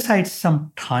to set aside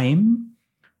some time,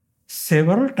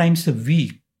 several times a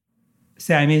week.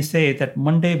 Say, I may say that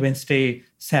Monday, Wednesday,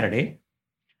 Saturday,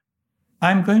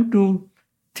 I'm going to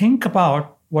think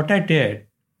about what I did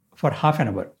for half an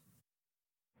hour.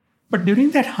 But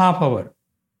during that half hour,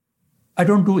 I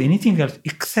don't do anything else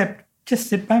except just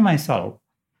sit by myself,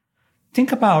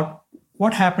 think about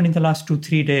what happened in the last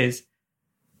 2-3 days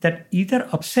that either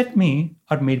upset me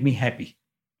or made me happy.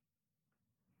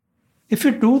 If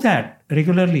you do that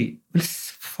regularly, we'll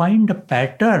find a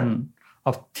pattern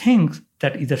of things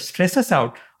that either stress us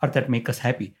out or that make us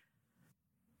happy.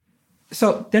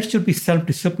 So that should be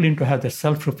self-discipline to have the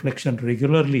self-reflection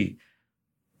regularly,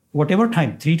 whatever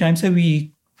time, 3 times a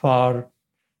week for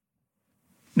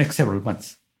next several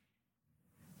months.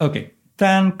 Okay,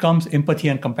 then comes empathy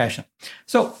and compassion.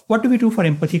 So what do we do for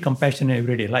empathy, compassion in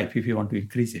everyday life if you want to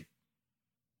increase it?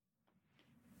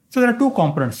 So there are 2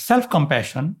 components,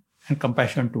 self-compassion and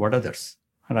compassion toward others,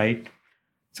 right?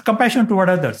 So compassion toward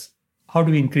others, how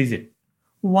do we increase it?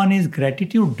 One is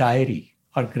gratitude diary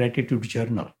or gratitude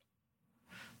journal.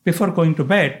 Before going to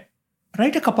bed,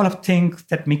 write a couple of things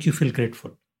that make you feel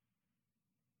grateful.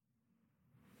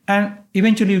 And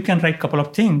eventually you can write a couple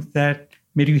of things that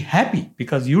made you happy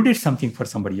because you did something for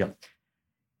somebody else.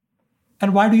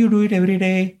 And why do you do it every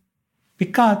day?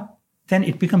 Because then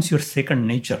it becomes your second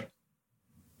nature.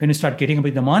 When you start getting up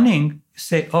in the morning, you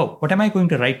say, oh, what am I going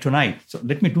to write tonight? So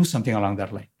let me do something along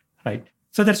that line, right?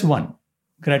 So that's one,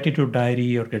 gratitude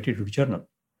diary or gratitude journal.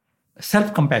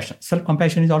 Self-compassion.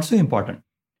 Self-compassion is also important.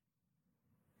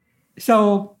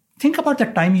 So think about the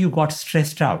time you got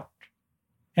stressed out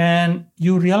and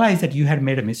you realize that you had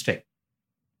made a mistake.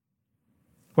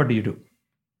 What do you do?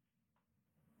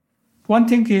 One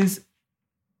thing is,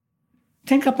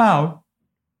 think about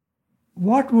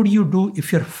what would you do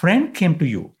if your friend came to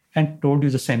you and told you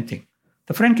the same thing?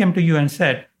 The friend came to you and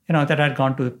said, that I'd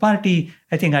gone to the party.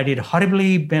 I think I did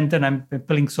horribly, and then I'm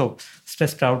feeling so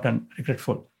stressed out and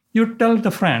regretful. You tell the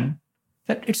friend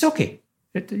that it's okay.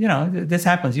 This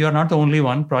happens. You are not the only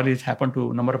one. Probably it's happened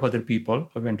to a number of other people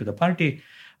who went to the party.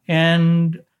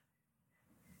 And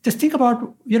just think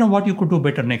about, what you could do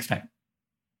better next time.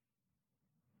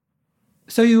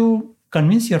 So you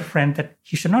convince your friend that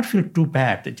he should not feel too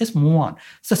bad. Just move on.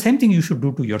 It's the same thing you should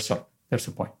do to yourself. That's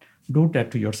the point. Do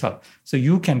that to yourself so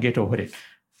you can get over it.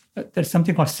 There's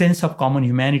something called sense of common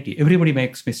humanity. Everybody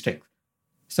makes mistakes.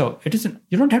 So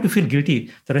you don't have to feel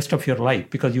guilty the rest of your life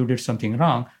because you did something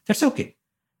wrong. That's okay.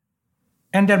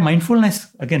 And their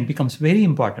mindfulness, again, becomes very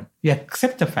important. You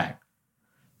accept the fact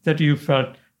that you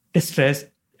felt distress,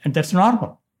 and that's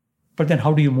normal. But then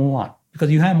how do you move on? Because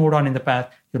you have moved on in the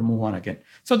past, you'll move on again.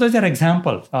 So those are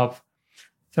examples of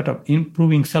sort of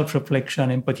improving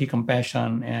self-reflection, empathy,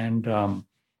 compassion, and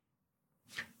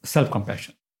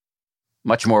self-compassion.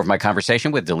 Much more of my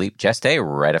conversation with Dilip Jeste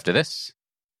right after this.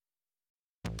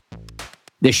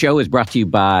 This show is brought to you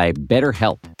by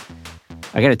BetterHelp.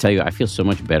 I got to tell you, I feel so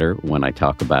much better when I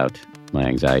talk about my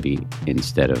anxiety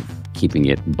instead of keeping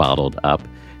it bottled up.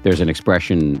 There's an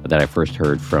expression that I first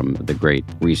heard from the great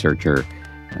researcher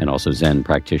and also Zen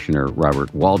practitioner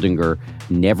Robert Waldinger,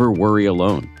 never worry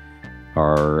alone.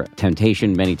 Our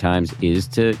temptation many times is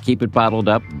to keep it bottled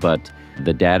up, but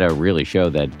the data really show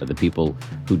that the people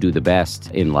who do the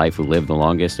best in life, who live the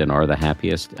longest and are the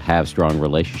happiest, have strong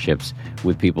relationships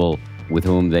with people with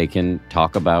whom they can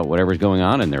talk about whatever's going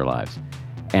on in their lives.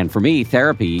 And for me,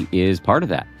 therapy is part of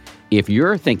that. If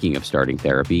you're thinking of starting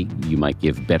therapy, you might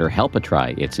give BetterHelp a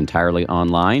try. It's entirely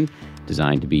online,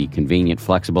 designed to be convenient,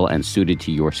 flexible, and suited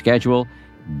to your schedule.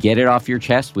 Get it off your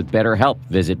chest with BetterHelp.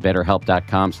 Visit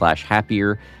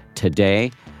betterhelp.com/happier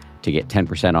today to get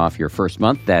 10% off your first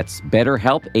month. That's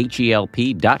BetterHelp,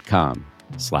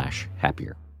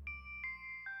 HELP.com/happier.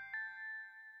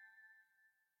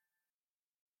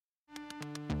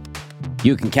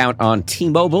 You can count on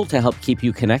T-Mobile to help keep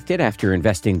you connected. After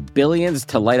investing billions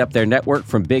to light up their network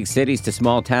from big cities to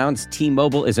small towns,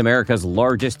 T-Mobile is America's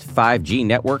largest 5G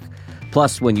network.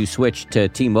 Plus, when you switch to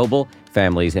T-Mobile,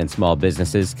 families and small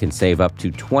businesses can save up to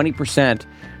 20%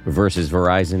 versus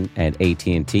Verizon and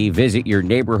AT&T. Visit your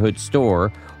neighborhood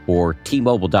store or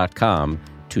T-Mobile.com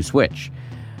to switch.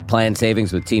 Plan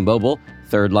savings with T-Mobile.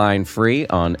 Third line free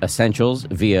on essentials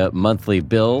via monthly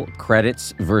bill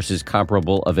credits versus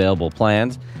comparable available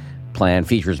plans. Plan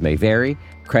features may vary.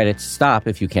 Credits stop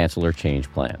if you cancel or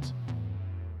change plans.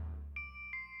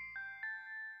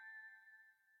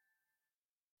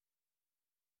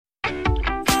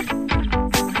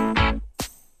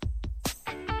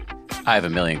 I have a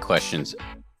million questions.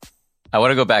 I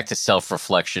want to go back to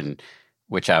self-reflection,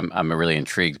 which I'm really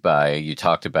intrigued by. You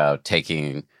talked about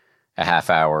taking a half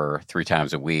hour 3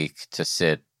 times a week to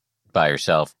sit by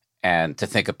yourself and to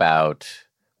think about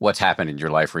what's happened in your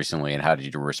life recently and how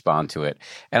did you respond to it.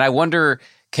 And I wonder,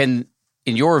 in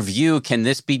your view, can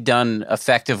this be done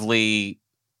effectively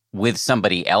with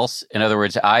somebody else? In other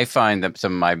words, I find that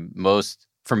some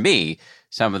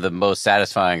of the most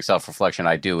satisfying self-reflection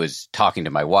I do is talking to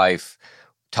my wife,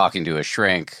 talking to a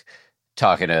shrink,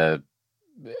 talking to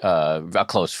a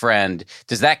close friend.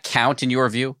 Does that count in your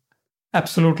view?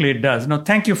 Absolutely, it does. No,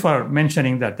 thank you for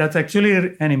mentioning that. That's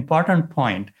actually an important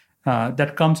point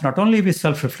that comes not only with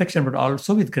self-reflection, but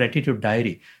also with gratitude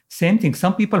diary. Same thing.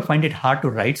 Some people find it hard to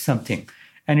write something,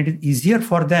 and it is easier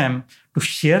for them to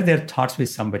share their thoughts with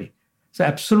somebody. So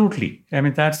absolutely. I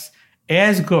mean, that's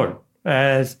as good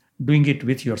as doing it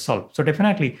with yourself. So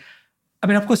definitely, I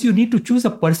mean, of course, you need to choose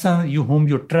a person whom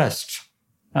you trust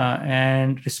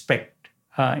and respect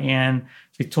and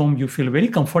with whom you feel very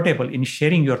comfortable in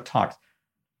sharing your thoughts.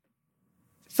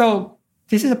 So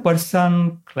this is a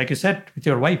person, like you said, with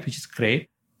your wife, which is great,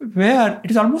 where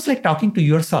it is almost like talking to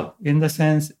yourself in the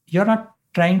sense you're not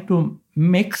trying to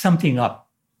make something up.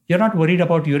 You're not worried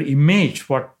about your image,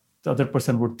 what the other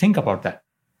person would think about that.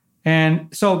 And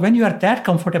so when you are that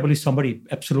comfortable with somebody,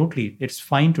 absolutely, it's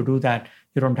fine to do that.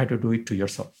 You don't have to do it to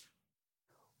yourself.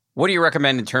 What do you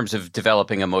recommend in terms of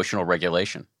developing emotional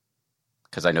regulation?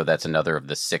 Because I know that's another of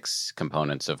the 6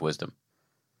 components of wisdom.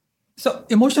 So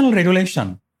emotional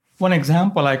regulation, one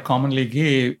example I commonly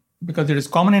give, because it is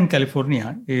common in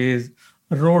California, is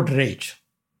road rage,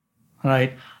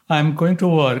 right? I'm going to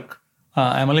work,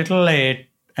 I'm a little late,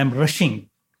 I'm rushing,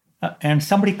 and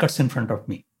somebody cuts in front of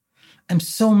me. I'm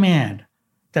so mad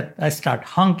that I start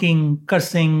honking,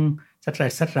 cursing, etc.,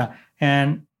 etc.,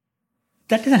 and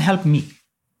that doesn't help me.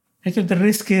 Actually, the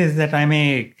risk is that I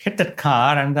may hit that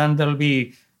car and then there'll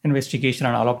be investigation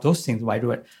and all of those things. Why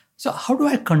do it? So how do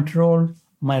I control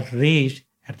my rage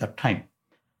at that time?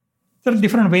 There are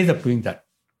different ways of doing that.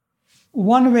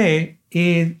 One way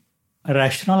is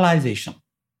rationalization.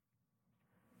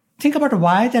 Think about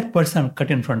why that person cut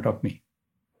in front of me.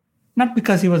 Not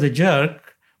because he was a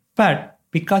jerk, but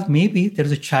because maybe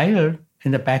there's a child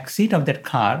in the back seat of that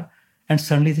car and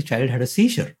suddenly the child had a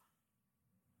seizure.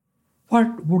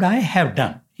 What would I have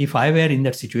done if I were in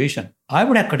that situation? I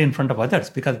would have cut in front of others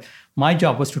because my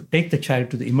job was to take the child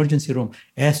to the emergency room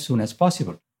as soon as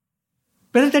possible.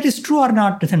 Whether that is true or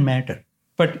not doesn't matter,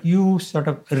 but you sort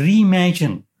of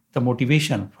reimagine the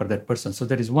motivation for that person. So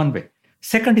that is one way.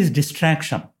 Second is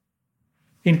distraction.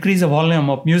 Increase the volume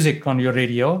of music on your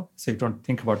radio so you don't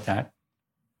think about that.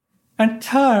 And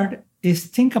third is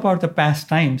think about the past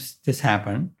times this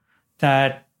happened,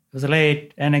 that I was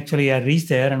late and actually I reached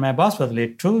there and my boss was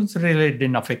late too, so really it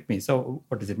didn't affect me. So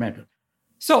what does it matter?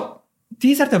 So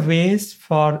these are the ways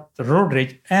for the road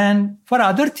rage. And for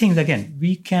other things, again,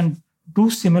 we can do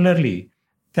similarly,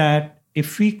 that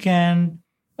if we can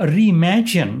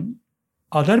reimagine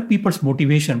other people's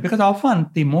motivation, because often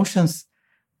the emotions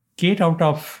get out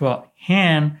of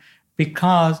hand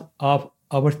because of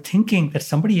our thinking that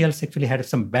somebody else actually had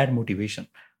some bad motivation.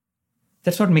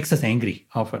 That's what makes us angry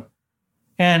often.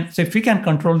 And so if we can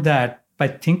control that by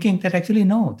thinking that actually,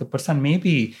 no, the person may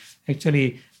be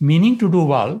actually meaning to do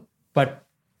well, but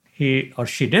he or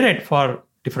she did it for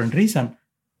different reason,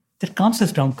 that calms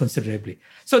us down considerably.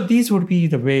 So these would be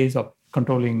the ways of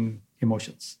controlling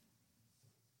emotions.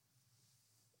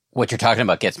 What you're talking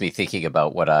about gets me thinking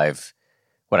about what I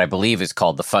believe is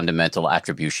called the fundamental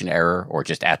attribution error, or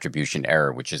just attribution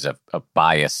error, which is a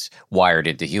bias wired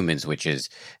into humans, which is,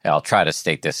 I'll try to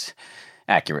state this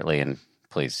accurately, and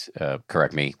please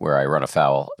correct me where I run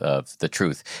afoul of the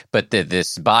truth. But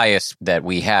this bias that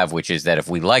we have, which is that if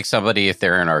we like somebody, if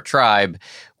they're in our tribe,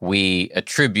 we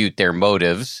attribute their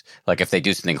motives. Like if they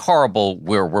do something horrible,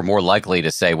 we're more likely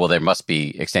to say, well, there must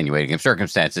be extenuating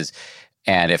circumstances.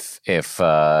 And if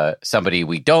somebody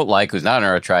we don't like, who's not in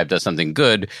our tribe, does something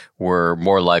good, we're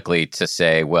more likely to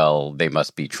say, well, they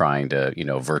must be trying to,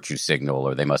 virtue signal,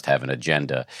 or they must have an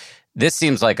agenda. This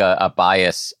seems like a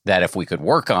bias that if we could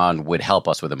work on would help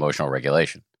us with emotional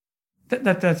regulation.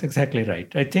 That's exactly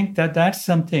right. I think that's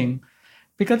something,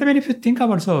 because if you think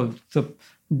about the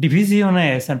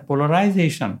divisiones and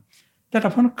polarization, that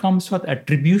often comes with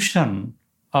attribution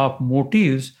of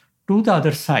motives to the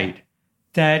other side,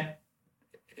 that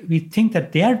we think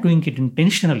that they are doing it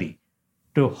intentionally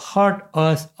to hurt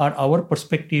us or our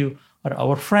perspective or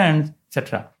our friends,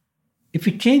 etc. If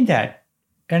we change that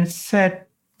and said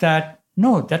that,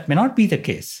 no, that may not be the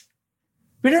case.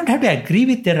 We don't have to agree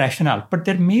with their rationale, but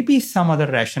there may be some other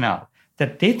rationale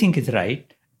that they think is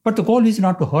right, but the goal is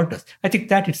not to hurt us. I think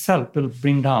that itself will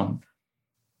bring down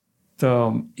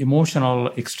the emotional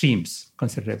extremes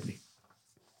considerably.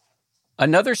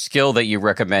 Another skill that you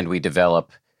recommend we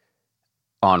develop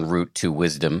en route to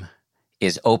wisdom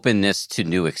is openness to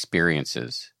new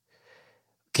experiences.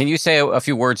 Can you say a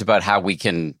few words about how we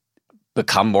can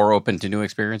become more open to new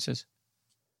experiences?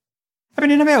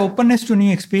 In a way, openness to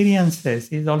new experiences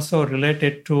is also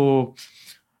related to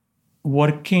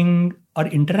working or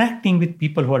interacting with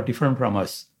people who are different from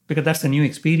us, because that's a new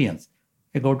experience.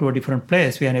 We go to a different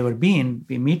place we have never been,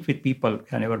 we meet with people we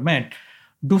have never met,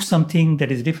 do something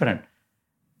that is different.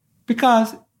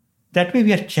 Because that way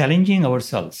we are challenging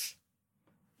ourselves.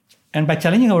 And by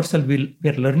challenging ourselves, we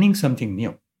are learning something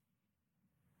new.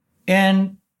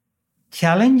 And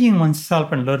challenging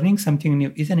oneself and learning something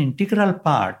new is an integral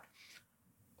part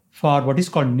for what is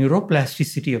called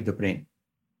neuroplasticity of the brain.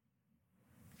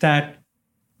 That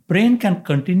brain can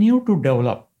continue to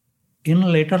develop in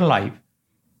later life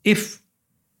if,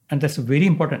 and that's a very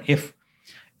important if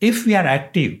we are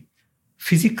active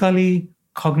physically,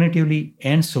 cognitively,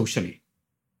 and socially.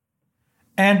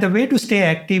 And the way to stay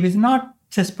active is not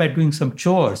just by doing some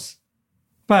chores,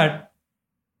 but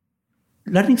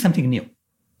learning something new,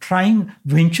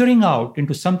 venturing out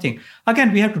into something.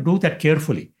 Again, we have to do that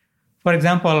carefully. For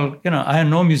example, I have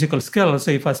no musical skills,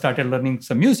 so if I started learning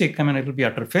some music, it will be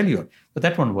utter failure. But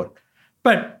that won't work.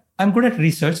 But I'm good at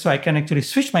research, so I can actually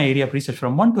switch my area of research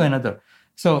from one to another.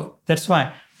 So that's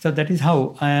why. So that is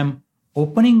how I am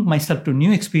opening myself to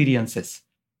new experiences,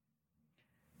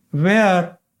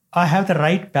 where I have the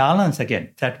right balance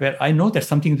again, that where I know that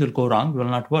some things will go wrong, will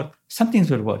not work. Some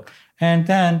things will work. And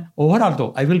then overall,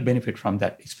 though, I will benefit from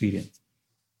that experience.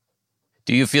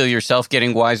 Do you feel yourself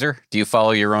getting wiser? Do you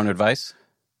follow your own advice?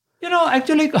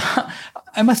 Actually,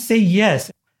 I must say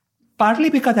yes.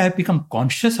 Partly because I have become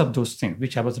conscious of those things,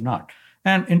 which I was not.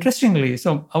 And interestingly,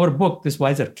 so our book, This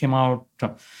Wiser, came out,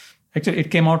 actually it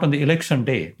came out on the election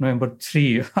day, November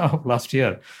 3 of last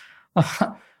year.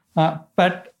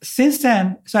 But since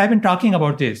then, so I've been talking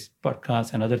about this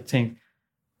podcast and other things.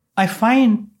 I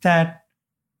find that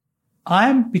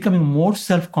I'm becoming more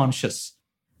self-conscious.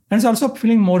 And it's also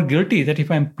feeling more guilty that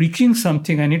if I'm preaching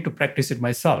something, I need to practice it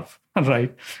myself,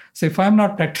 right? So if I'm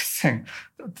not practicing,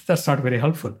 that's not very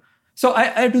helpful. So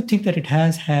I do think that it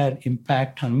has had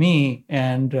impact on me,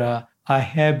 and I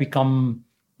have become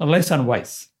less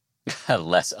unwise.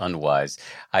 Less unwise.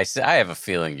 I have a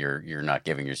feeling you're not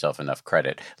giving yourself enough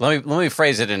credit. Let me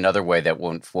phrase it another way that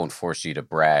won't force you to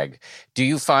brag. Do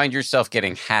you find yourself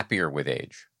getting happier with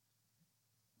age?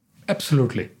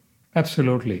 Absolutely.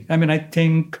 I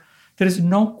think there is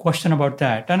no question about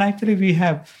that. And actually,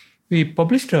 we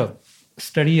published a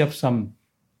study of some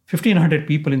 1,500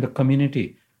 people in the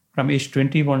community from age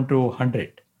 21 to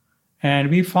 100. And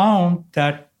we found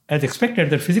that, as expected,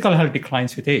 the physical health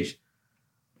declines with age.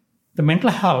 The mental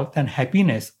health and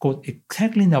happiness go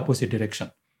exactly in the opposite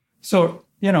direction. So,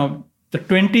 the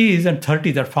 20s and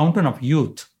 30s are fountain of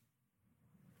youth.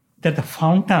 They're the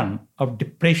fountain of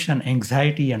depression,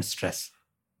 anxiety, and stress.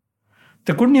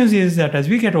 The good news is that as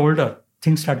we get older,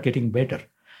 things start getting better.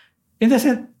 In the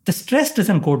sense, the stress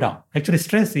doesn't go down. Actually,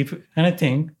 stress, if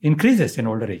anything, increases in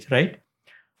older age, right?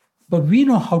 But we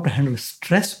know how to handle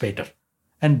stress better,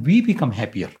 and we become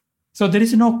happier. So there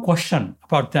is no question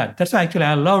about that. That's why actually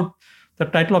I loved the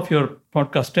title of your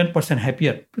podcast, 10%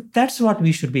 Happier. But that's what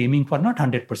we should be aiming for, not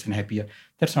 100% happier.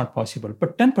 That's not possible.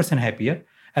 But 10% happier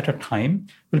at a time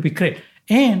will be great.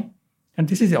 And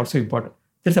this is also important,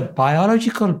 there's a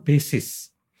biological basis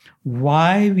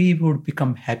why we would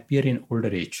become happier in older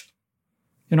age.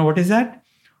 You know what is that?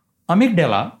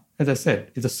 Amygdala, as I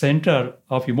said, is the center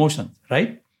of emotions,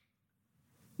 right?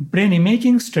 Brain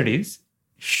imaging studies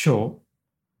show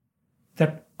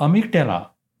that amygdala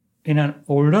in an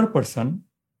older person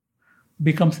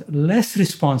becomes less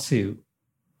responsive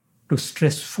to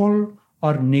stressful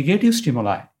or negative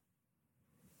stimuli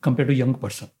compared to a young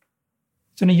person.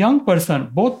 So in a young person,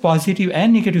 both positive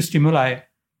and negative stimuli,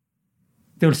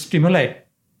 they will stimulate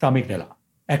the amygdala,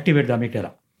 activate the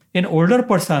amygdala. In older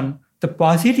person, the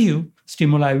positive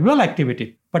stimuli will activate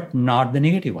it, but not the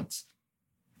negative ones.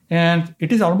 And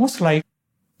it is almost like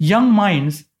young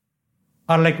minds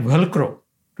are like Velcro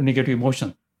to negative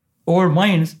emotion. Old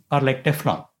minds are like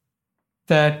Teflon.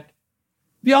 That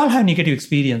we all have negative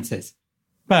experiences.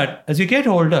 But as we get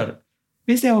older,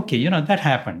 we say, okay, that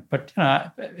happened. But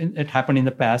it happened in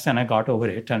the past and I got over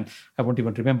it and I won't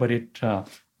even remember it a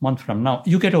month from now.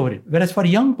 You get over it. Whereas for a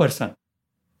young person,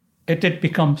 it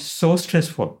becomes so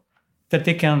stressful that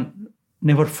they can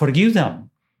never forgive them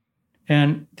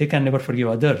and they can never forgive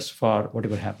others for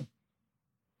whatever happened.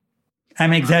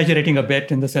 I'm exaggerating a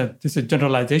bit in the sense this is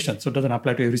generalization, so it doesn't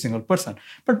apply to every single person.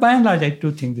 But by and large, I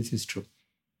do think this is true.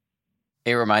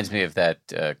 It reminds me of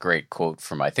that great quote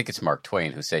from, I think it's Mark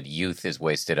Twain, who said, "Youth is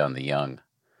wasted on the young."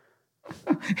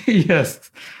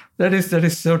 Yes, that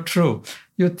is so true.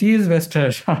 Youth is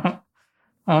wasted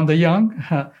on the young.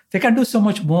 They can do so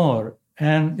much more.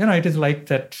 And, it is like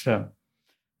that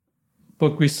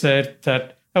book we said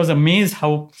that I was amazed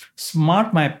how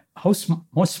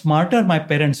much smarter my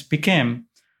parents became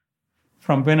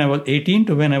from when I was 18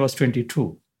 to when I was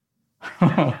 22.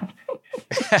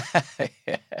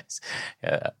 Yes.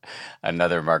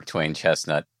 Another Mark Twain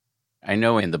chestnut. I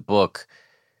know in the book,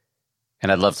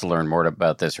 and I'd love to learn more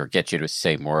about this or get you to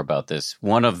say more about this.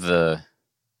 One of the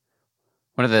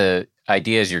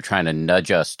ideas you're trying to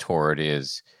nudge us toward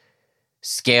is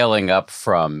scaling up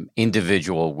from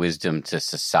individual wisdom to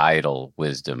societal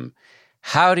wisdom.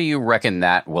 How do you reckon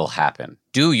that will happen?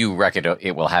 Do you reckon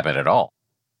it will happen at all?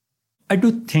 I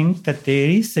do think that there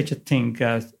is such a thing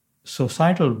as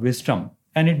societal wisdom,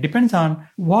 and it depends on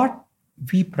what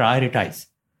we prioritize.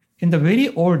 In the very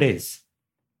old days,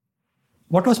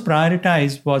 what was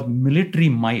prioritized was military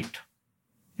might.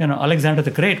 Alexander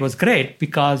the Great was great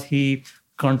because he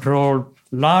controlled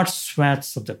large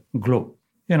swaths of the globe.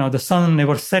 The sun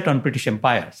never set on British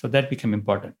Empire, so that became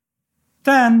important.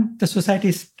 Then the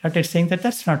society started saying that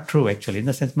that's not true, actually, in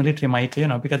the sense military might,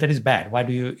 because that is bad. Why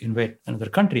do you invade another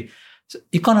country? So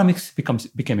economics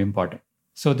became important.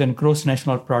 So then gross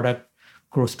national product,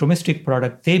 gross domestic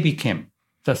product, they became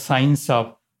the signs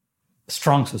of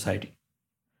strong society.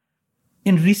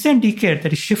 In recent decade,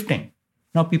 that is shifting.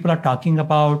 Now people are talking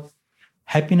about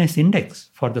happiness index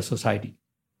for the society,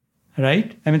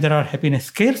 right? I mean, there are happiness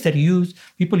scales that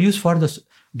people use for the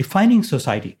defining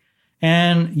society.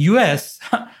 And US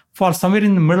falls somewhere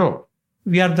in the middle.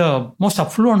 We are the most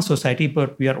affluent society,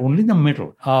 but we are only in the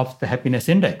middle of the happiness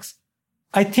index.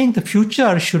 I think the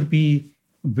future should be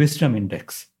wisdom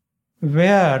index,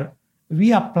 where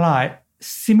we apply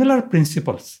similar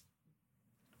principles: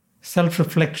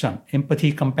 self-reflection,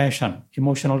 empathy, compassion,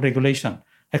 emotional regulation,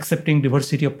 accepting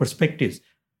diversity of perspectives.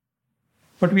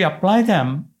 But we apply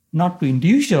them not to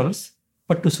individuals,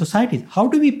 but to societies. How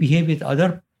do we behave with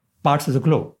other parts of the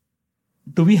globe?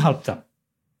 Do we help them?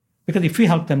 Because if we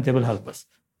help them, they will help us.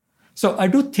 So I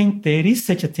do think there is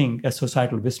such a thing as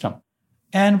societal wisdom.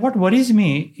 And what worries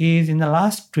me is in the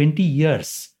last 20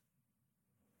 years,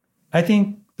 I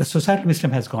think the societal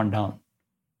wisdom has gone down.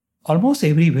 Almost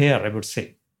everywhere, I would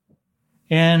say.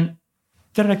 And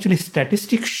there are actually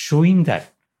statistics showing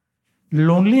that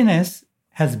loneliness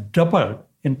has doubled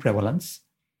in prevalence.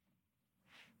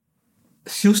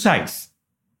 Suicides,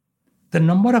 the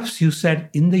number of suicides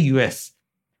in the US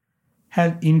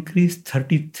has increased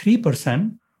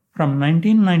 33% from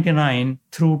 1999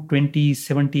 through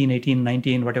 2017, 18,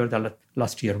 19, whatever the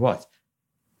last year was.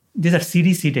 These are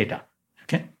CDC data.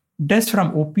 Okay, deaths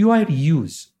from opioid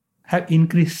use have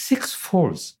increased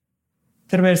sixfold.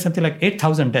 There were something like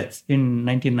 8,000 deaths in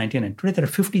 1999. Today there are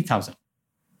 50,000.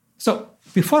 So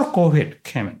before COVID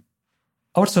came in,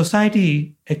 our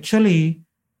society actually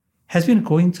has been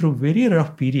going through very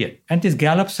rough period. And this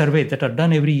Gallup survey that are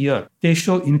done every year, they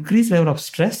show increased level of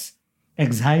stress,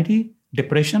 anxiety,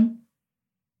 depression.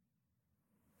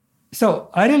 So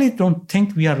I really don't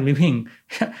think we are living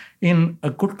in a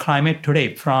good climate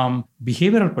today from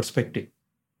behavioral perspective.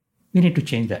 We need to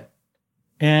change that.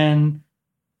 And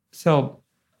so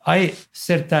I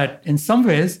said that in some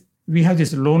ways, we have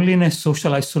this loneliness,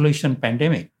 social isolation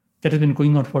pandemic that has been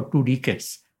going on for 2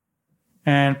 decades.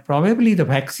 And probably the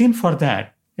vaccine for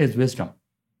that is wisdom,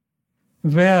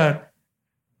 where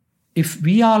if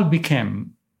we all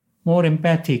became more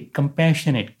empathic,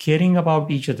 compassionate, caring about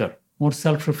each other, more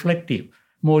self-reflective,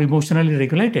 more emotionally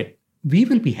regulated, we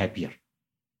will be happier.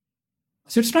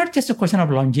 So it's not just a question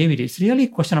of longevity, it's really a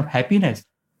question of happiness.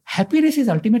 Happiness is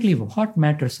ultimately what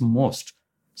matters most.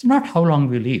 It's not how long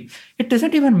we live. It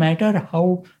doesn't even matter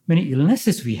how many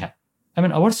illnesses we have. I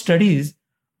mean, our studies,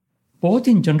 both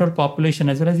in general population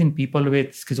as well as in people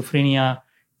with schizophrenia,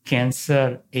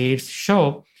 cancer, AIDS,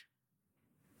 show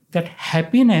that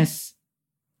happiness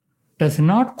does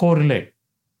not correlate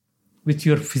with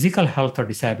your physical health or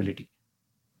disability.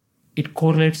 It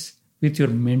correlates with your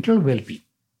mental well-being.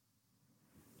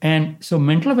 And so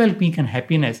mental well-being and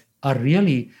happiness are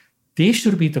really, they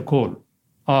should be the goal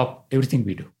of everything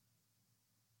we do.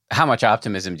 How much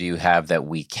optimism do you have that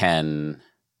we can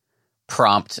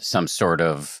prompt some sort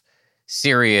of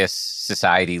serious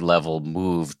society level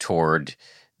move toward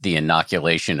the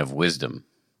inoculation of wisdom?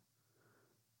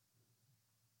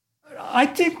 I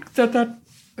think that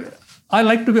I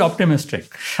like to be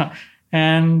optimistic.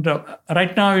 And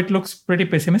right now it looks pretty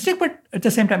pessimistic, but at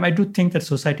the same time, I do think that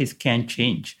societies can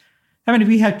change. I mean,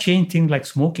 we have changed things like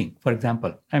smoking, for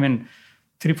example. I mean,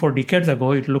 3-4 decades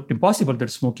ago, it looked impossible that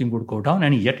smoking would go down,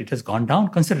 and yet it has gone down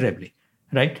considerably,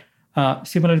 right?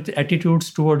 Similarly,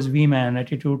 attitudes towards women,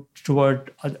 attitude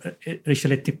toward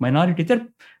racial ethnic minority, they're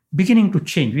beginning to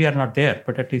change. We are not there,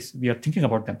 but at least we are thinking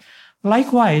about them.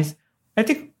 Likewise, I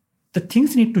think the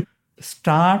things need to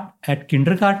start at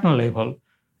kindergarten level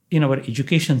in our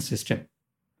education system.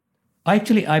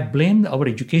 Actually, I blame our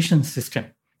education system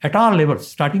at all levels,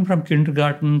 starting from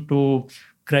kindergarten to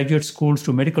graduate schools,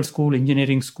 to medical school,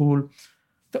 engineering school.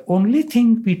 The only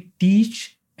thing we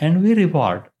teach and we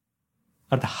reward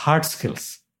are the hard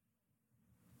skills.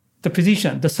 The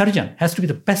physician, the surgeon has to be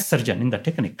the best surgeon in the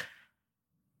technique.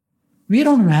 We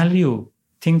don't value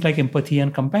things like empathy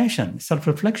and compassion,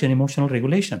 self-reflection, emotional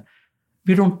regulation.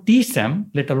 We don't teach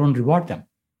them, let alone reward them.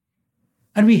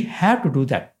 And we have to do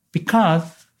that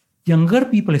because younger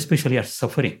people especially are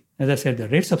suffering. As I said, the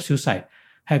rates of suicide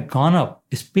have gone up,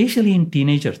 especially in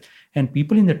teenagers and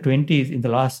people in their 20s in the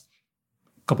last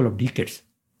couple of decades.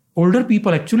 Older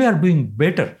people actually are doing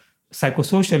better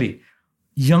psychosocially.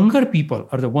 Younger people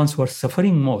are the ones who are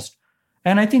suffering most.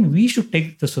 And I think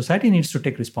the society needs to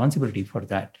take responsibility for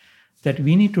that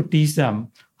we need to teach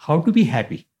them how to be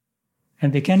happy.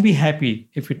 And they can be happy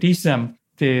if we teach them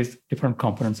these different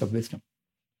components of wisdom.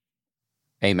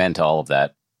 Amen to all of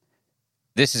that.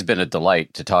 This has been a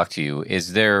delight to talk to you.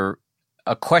 Is there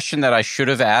a question that I should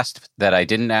have asked that I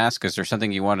didn't ask? Is there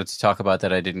something you wanted to talk about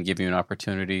that I didn't give you an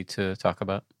opportunity to talk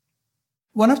about?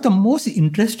 One of the most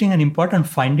interesting and important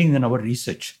findings in our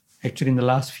research, actually in the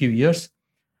last few years,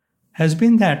 has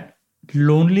been that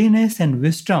loneliness and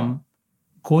wisdom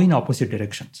go in opposite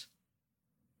directions.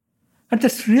 And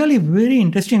that's really very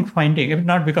interesting finding,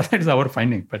 not because it's our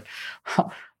finding, but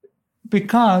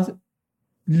because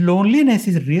loneliness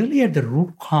is really at the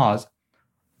root cause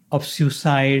of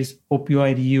suicides,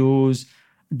 opioid use,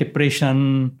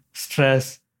 depression,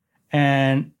 stress,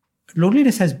 and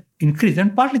loneliness has increased.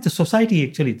 And partly the society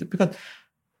actually, because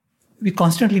we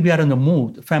are on the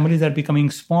move. Families are becoming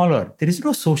smaller. There is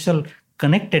no social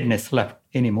connectedness left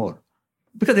anymore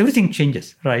because everything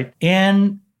changes, right?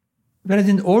 And whereas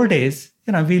in the old days,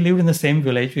 we lived in the same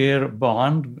village, we were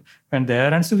born, went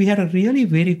there. And so we had a really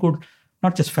very good,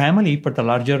 not just family, but the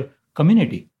larger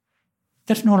community.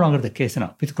 That's no longer the case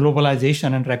now. With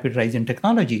globalization and rapid rise in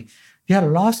technology, we have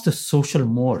lost the social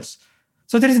mores.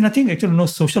 So there is nothing, actually no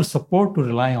social support to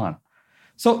rely on.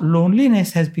 So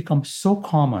loneliness has become so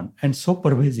common and so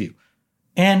pervasive.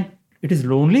 And it is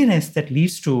loneliness that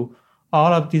leads to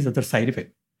all of these other side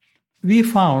effects. We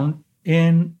found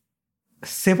in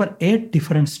 7-8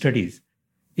 different studies,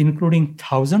 including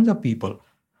thousands of people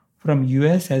from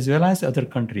US as well as other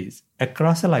countries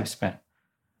across a lifespan,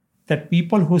 that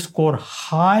people who score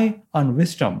high on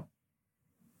wisdom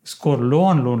score low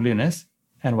on loneliness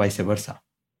and vice versa.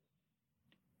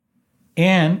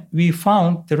 And we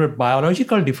found there were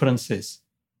biological differences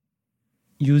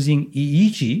using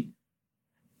EEG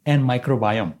and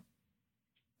microbiome.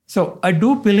 So I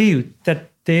do believe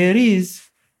that there is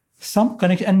some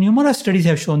connection, and numerous studies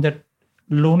have shown that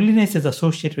loneliness is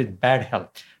associated with bad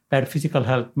health, bad physical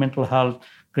health, mental health,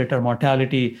 greater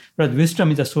mortality, whereas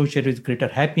wisdom is associated with greater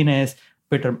happiness,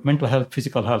 better mental health,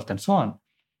 physical health, and so on.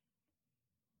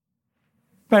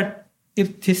 But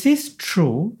if this is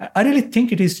true, I really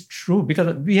think it is true because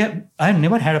I have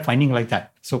never had a finding like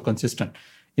that so consistent,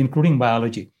 including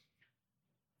biology.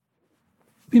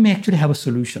 we may actually have a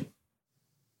solution.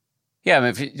 Yeah,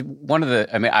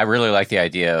 I really like the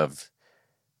idea of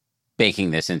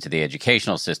baking this into the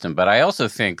educational system, but I also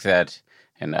think that,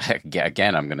 and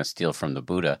again, I'm going to steal from the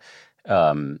Buddha,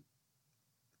 the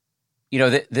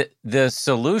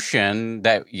solution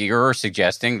that you're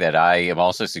suggesting, that I am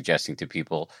also suggesting to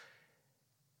people,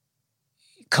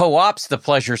 co-opts the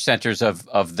pleasure centers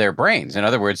of their brains. In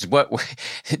other words,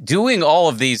 doing all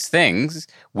of these things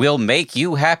will make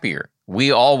you happier.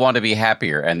 We all want to be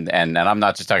happier. And I'm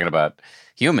not just talking about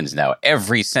humans now.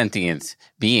 Every sentient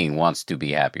being wants to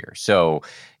be happier. So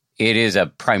it is a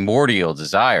primordial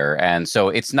desire. And so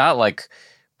it's not like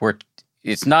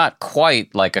it's not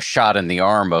quite like a shot in the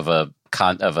arm of a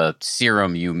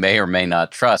serum you may or may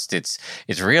not trust. It's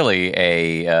really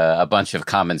a bunch of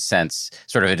common sense,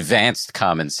 sort of advanced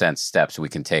common sense steps we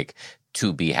can take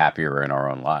to be happier in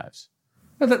our own lives.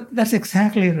 Well, that's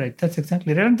exactly right. That's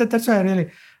exactly right. And that's why I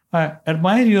really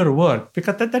admire your work,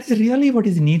 because that is really what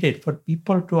is needed for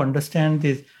people to understand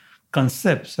these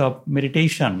concepts of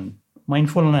meditation,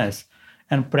 mindfulness,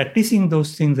 and practicing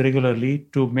those things regularly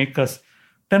to make us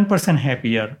 10%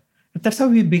 happier. That's how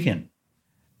we begin.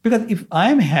 Because if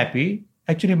I'm happy,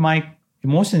 actually my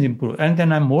emotions improve, and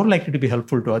then I'm more likely to be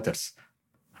helpful to others,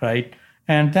 right?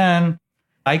 And then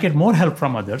I get more help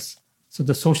from others. So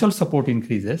the social support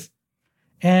increases.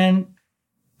 And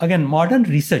again, modern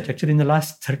research, actually in the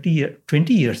last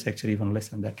 20 years, actually even less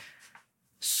than that,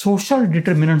 social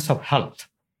determinants of health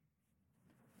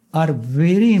are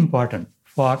very important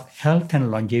for health and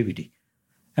longevity.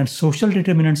 And social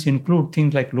determinants include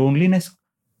things like loneliness,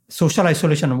 social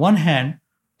isolation on one hand,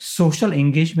 social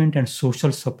engagement and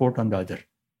social support on the other.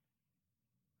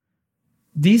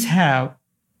 These have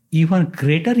even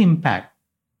greater impact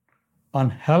on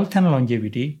health and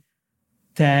longevity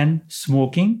than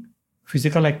smoking,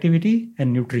 physical activity,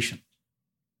 and nutrition.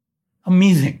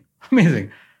 Amazing.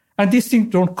 And these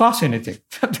things don't cost anything.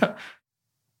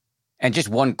 And just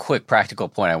one quick practical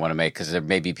point I want to make, because there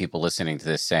may be people listening to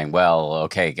this saying, well,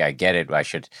 okay, I get it. I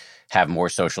should have more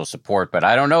social support, but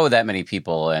I don't know that many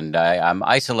people, and I'm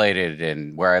isolated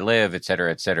in where I live, et cetera,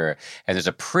 et cetera. And there's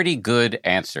a pretty good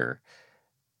answer,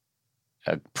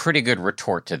 a pretty good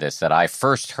retort to this that I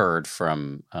first heard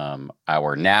from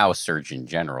our now Surgeon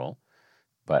General,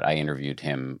 but I interviewed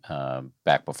him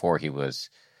back before he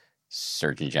was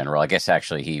Surgeon General. I guess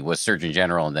actually he was Surgeon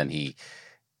General and then he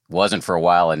wasn't for a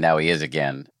while, and now he is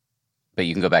again. But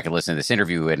you can go back and listen to this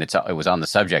interview, and it was on the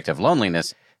subject of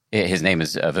loneliness. His name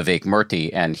is Vivek Murthy,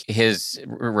 and his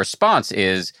response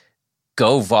is,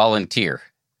 go volunteer.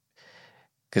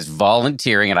 Because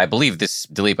volunteering, and I believe this,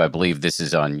 Dilip, I believe this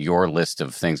is on your list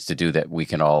of things to do that we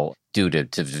can all do to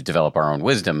develop our own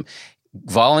wisdom.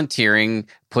 Volunteering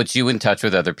puts you in touch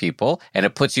with other people, and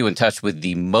it puts you in touch with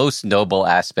the most noble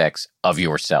aspects of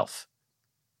yourself.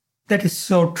 That is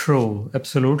so true.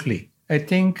 Absolutely. I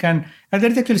think, and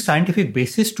there's actually scientific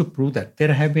basis to prove that.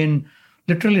 There have been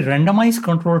literally randomized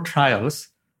controlled trials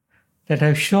that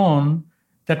have shown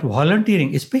that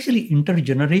volunteering, especially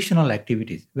intergenerational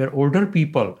activities, where older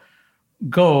people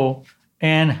go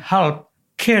and help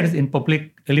kids in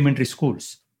public elementary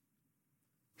schools.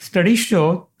 Studies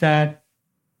show that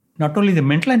not only the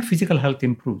mental and physical health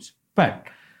improves, but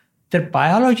their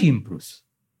biology improves.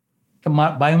 The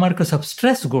biomarkers of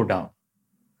stress go down.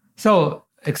 So,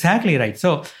 exactly right.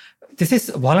 So, this is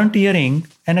volunteering,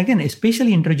 and again,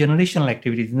 especially intergenerational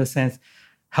activities in the sense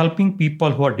helping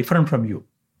people who are different from you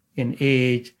in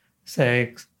age,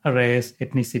 sex, race,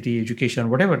 ethnicity, education,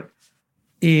 whatever,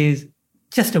 is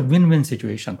just a win-win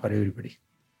situation for everybody.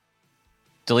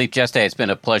 Dilip, Jeste, it's been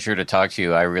a pleasure to talk to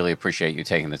you. I really appreciate you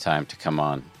taking the time to come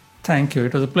on. Thank you.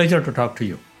 It was a pleasure to talk to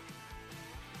you.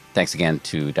 Thanks again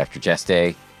to Dr.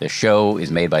 Jeste. The show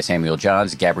is made by Samuel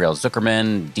Johns, Gabrielle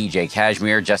Zuckerman, DJ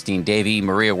Kashmir, Justine Davey,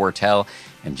 Maria Wortel,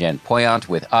 and Jen Poyant,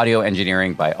 with audio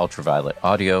engineering by Ultraviolet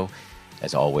Audio.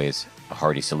 As always, a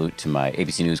hearty salute to my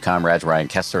ABC News comrades, Ryan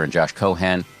Kessler and Josh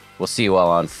Cohan. We'll see you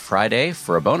all on Friday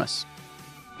for a bonus.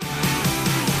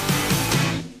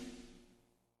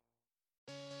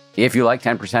 If you like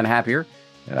 10% Happier,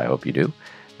 and I hope you do,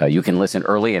 you can listen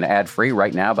early and ad-free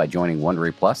right now by joining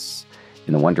Wondery Plus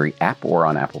in the Wondery app or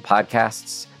on Apple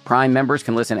Podcasts. Prime members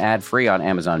can listen ad-free on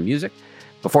Amazon Music.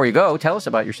 Before you go, tell us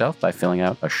about yourself by filling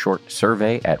out a short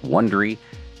survey at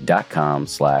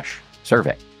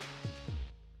Wondery.com/survey.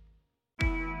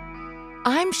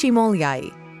 I'm Shimol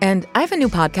Yai, and I have a new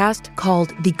podcast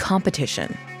called The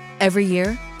Competition. Every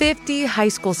year, 50 high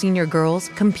school senior girls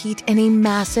compete in a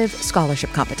massive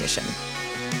scholarship competition.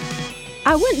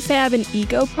 I wouldn't say I have an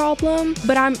ego problem,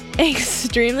 but I'm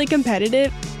extremely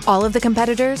competitive. All of the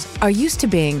competitors are used to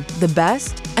being the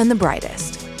best and the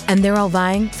brightest. and they're all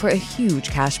vying for a huge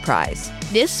cash prize.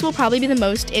 This will probably be the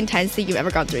most intense thing you've ever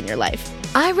gone through in your life.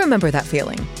 I remember that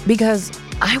feeling because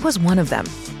I was one of them.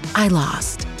 I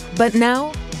lost. But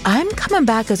now I'm coming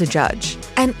back as a judge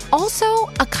and also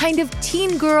a kind of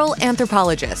teen girl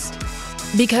anthropologist.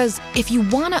 Because if you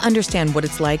want to understand what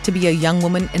it's like to be a young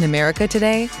woman in America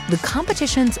today, the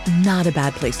competition's not a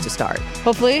bad place to start.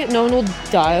 Hopefully, no one will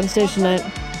die on stage tonight.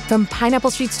 From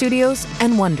Pineapple Street Studios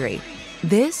and Wondery,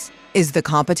 this is The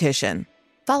Competition.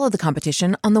 Follow The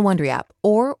Competition on the Wondery app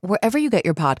or wherever you get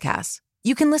your podcasts.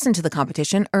 You can listen to The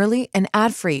Competition early and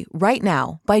ad-free right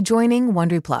now by joining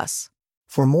Wondery Plus.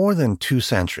 For more than 2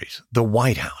 centuries, the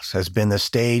White House has been the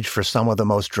stage for some of the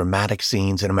most dramatic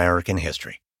scenes in American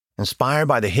history. Inspired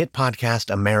by the hit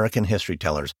podcast American History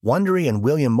Tellers, Wondery and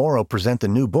William Morrow present the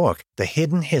new book, The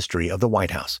Hidden History of the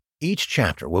White House. Each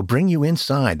chapter will bring you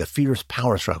inside the fierce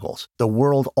power struggles, the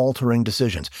world-altering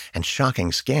decisions, and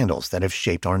shocking scandals that have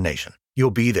shaped our nation.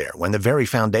 You'll be there when the very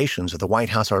foundations of the White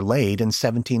House are laid in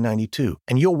 1792,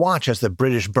 and you'll watch as the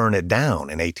British burn it down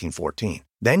in 1814.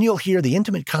 Then you'll hear the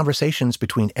intimate conversations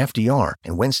between FDR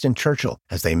and Winston Churchill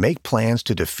as they make plans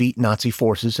to defeat Nazi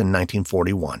forces in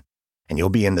 1941. And you'll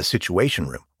be in the Situation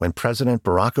Room when President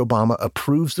Barack Obama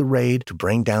approves the raid to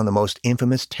bring down the most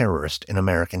infamous terrorist in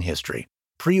American history.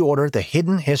 Pre-order The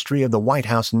Hidden History of the White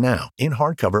House now in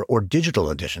hardcover or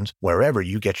digital editions wherever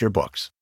you get your books.